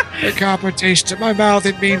 The copper tastes in my mouth.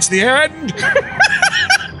 It means the end.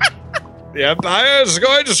 The Empire is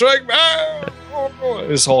going to strike back.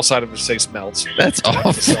 His whole side of his face melts. That's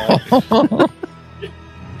awful.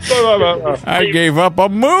 I gave up a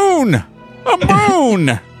moon. A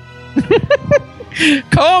moon.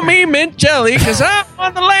 Call me mint jelly because I'm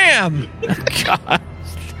on the lamb. God.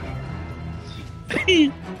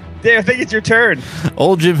 Dave, I think it's your turn.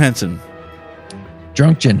 Old Jim Henson.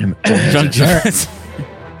 Drunk Jim. Drunk Jim Henson.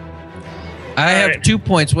 I have 2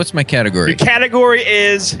 points. What's my category? Your category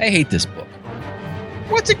is... I hate this book.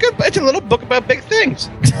 What's a good... It's a little book about big things.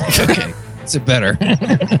 Okay. Is it better?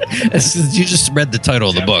 You just read the title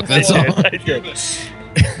of the book. That's all. I did.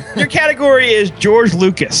 Your category is George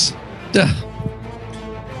Lucas.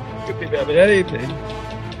 Could be about anything.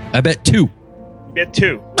 I bet 2. You bet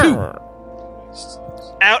 2.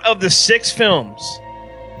 Out of the 6 films,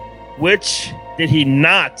 which did he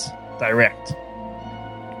not direct?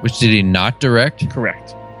 Which did he not direct?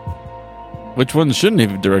 Correct. Which one shouldn't he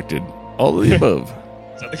have directed? All of the above.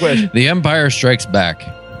 That's not the question. The Empire Strikes Back.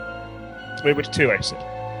 Wait, which 2 I said?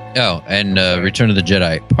 Oh, and Return of the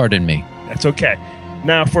Jedi. Pardon me. That's okay.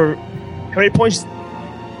 Now, for how many points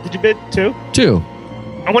did you bid? 2? 2.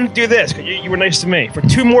 I want to do this because you were nice to me. For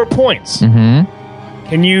 2 more points,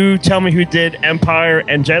 can you tell me who did Empire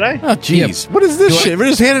and Jedi? Oh, jeez. What is this shit? We're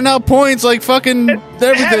just handing out points like fucking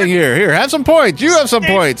everything here. Here, have some points. You have some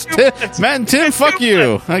points. Matt and Tim, fuck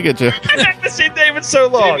you. I get you. I haven't seen David so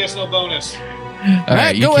long. Tim gets no bonus.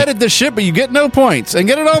 Matt, go edit this shit, but you get no points. And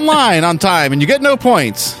get it online on time, and you get no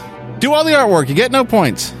points. Do all the artwork. You get no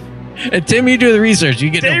points. And Tim, you do the research. You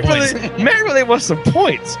get Dave no points. Matt really wants some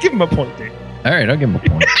points. Give him a point, Dave. All right, I'll give him a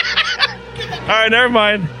point. All right, never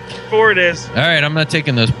mind. 4 it is. All right, I'm not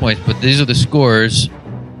taking those points, but these are the scores.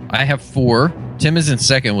 I have 4. Tim is in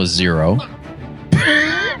second with 0.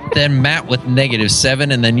 Then Matt with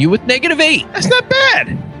 -7, and then you with -8. That's not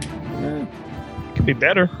bad. Could be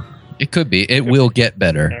better. It could be. It will get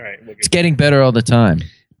better. All right, It's getting better all the time.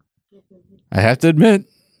 I have to admit.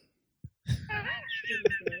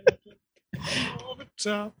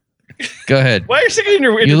 Go ahead. Why are you singing in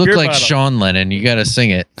your You look beer like bottle? Sean Lennon. You got to sing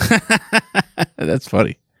it. That's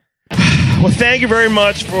funny. Well, thank you very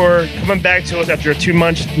much for coming back to us after a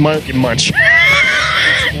 2-month Munch.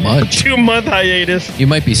 2-month hiatus. You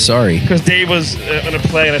might be sorry. Because Dave was on a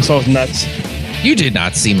play and I saw his nuts. You did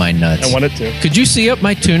not see my nuts. I wanted to. Could you see up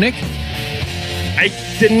my tunic? I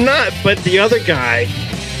did not, but the other guy,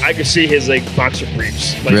 I could see his like boxer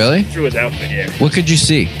briefs. Like, Really? Through his outfit, yeah. What could you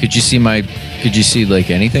see? Could you see like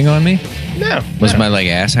anything on me? No. Was my like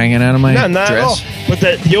ass hanging out of my No, not at all. dress? But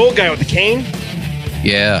the old guy with the cane,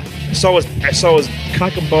 Yeah. I saw his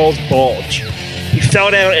cock and balls bulge. He fell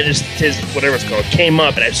down and his whatever it's called came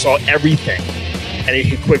up, and I saw everything. And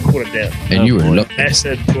he could put it down. And you were looking. I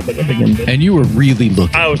said, pull it up again. And you were really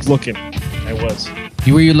looking. I was looking. I was.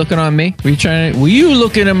 Were you looking on me? Were you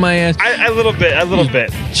looking at my ass? A little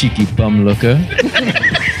bit. Cheeky bum looker.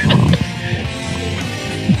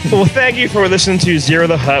 Well, thank you for listening to Ziro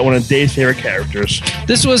the Hutt, one of Dave's favorite characters.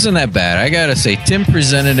 This wasn't that bad. I gotta say, Tim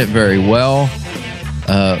presented it very well.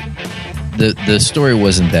 The story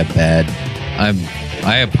wasn't that bad.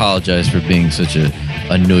 I apologize for being such a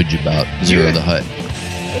nudge about Ziro the Hutt.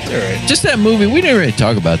 That's all right. Just that movie. We didn't really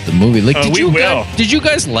talk about the movie. Like, did you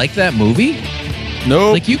guys like that movie?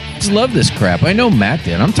 No. Like, you guys love this crap. I know Matt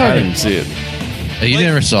did. I'm talking. I didn't see it. Oh, you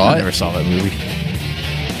never saw it? I never saw that movie.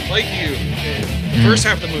 Like you, the first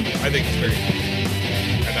half of the movie, I think is very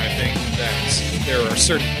good. And I think that there are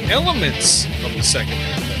certain elements of the second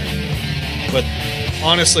half that are. But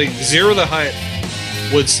honestly, Ziro the Hutt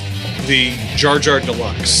was the Jar Jar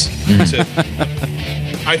Deluxe.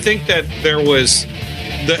 I think that there was...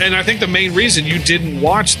 and I think the main reason you didn't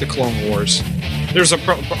watch the Clone Wars... There's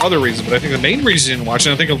other reason, but I think the main reason you didn't watch it,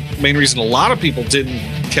 and I think the main reason a lot of people didn't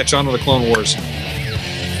catch on to the Clone Wars,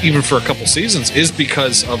 even for a couple seasons, is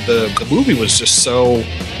because of the movie was just so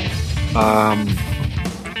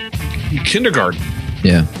kindergarten.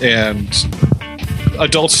 Yeah. And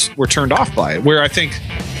adults were turned off by it. Where I think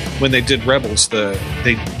when they did Rebels, they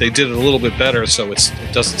did it a little bit better, so it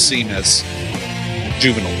doesn't seem as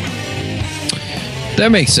juvenile. That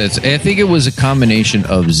makes sense. I think it was a combination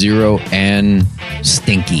of Ziro and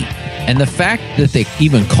Stinky. And the fact that they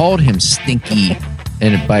even called him Stinky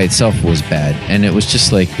and it by itself was bad. And it was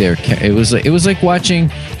just like it was like watching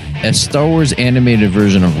a Star Wars animated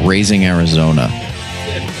version of Raising Arizona.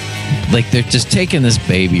 Like, they're just taking this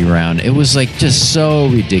baby around. It was like just so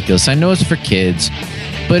ridiculous. I know it's for kids,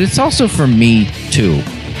 but it's also for me too,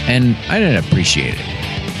 and I didn't appreciate it.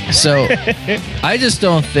 So I just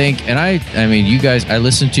don't think, and I mean, you guys, I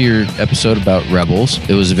listened to your episode about Rebels.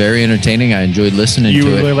 It was very entertaining. I enjoyed listening to it.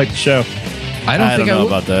 You really like the show. I don't know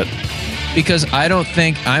about that. Because I don't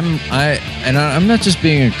think I'm not just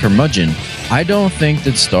being a curmudgeon. I don't think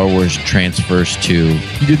that Star Wars transfers to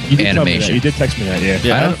you did animation. You did text me that,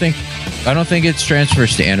 yeah. I don't think it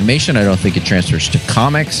transfers to animation. I don't think it transfers to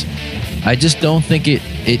comics. I just don't think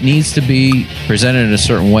it needs to be presented in a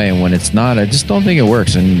certain way, and when it's not, I just don't think it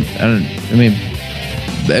works. And I mean,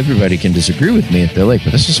 everybody can disagree with me if they like,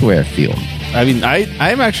 but that's just the way I feel. I mean,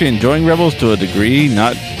 I'm actually enjoying Rebels to a degree.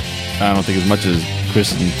 I don't think as much as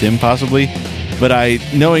Chris and Tim possibly, but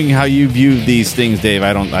knowing how you view these things, Dave,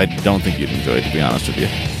 I don't think you'd enjoy it, to be honest with you.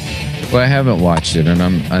 Well, I haven't watched it, and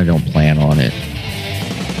I don't plan on it.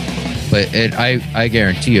 But I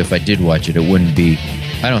guarantee you, if I did watch it, it wouldn't be.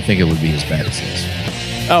 I don't think it would be as bad as this.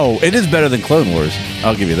 Oh, it is better than Clone Wars.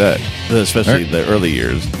 I'll give you that, especially the early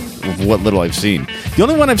years of what little I've seen. The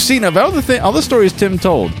only one I've seen of all the stories Tim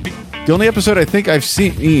told, the only episode I think I've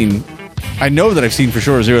seen, I know that I've seen for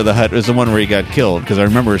sure Ziro the Hutt, is the one where he got killed, because I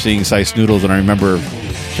remember seeing Sice Noodles, and I remember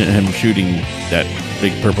him shooting that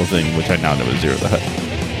big purple thing, which I now know is Ziro the Hutt.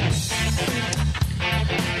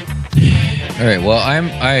 All right. Well, I'm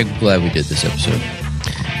glad we did this episode.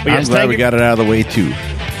 I'm glad we got it out of the way too.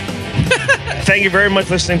 Thank you very much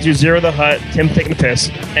for listening to Ziro the Hutt, Tim taking the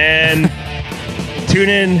piss, and tune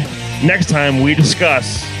in next time we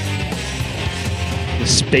discuss the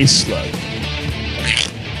Space Slug.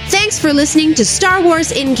 Thanks for listening to Star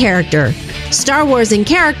Wars in Character. Star Wars in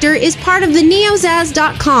Character is part of the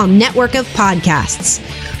NEOZAZ.com network of podcasts.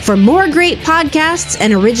 For more great podcasts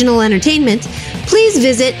and original entertainment, please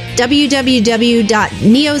visit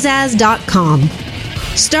www.neozaz.com.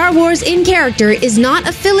 Star Wars in Character is not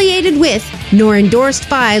affiliated with nor endorsed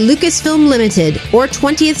by Lucasfilm Limited or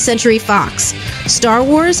 20th Century Fox. Star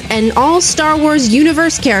Wars and all Star Wars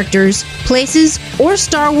universe characters, places, or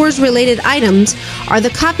Star Wars related items are the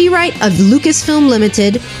copyright of Lucasfilm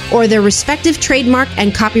Limited or their respective trademark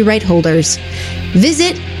and copyright holders.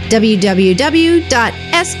 Visit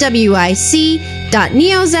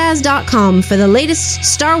www.swic.neozaz.com for the latest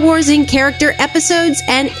Star Wars in Character episodes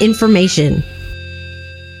and information.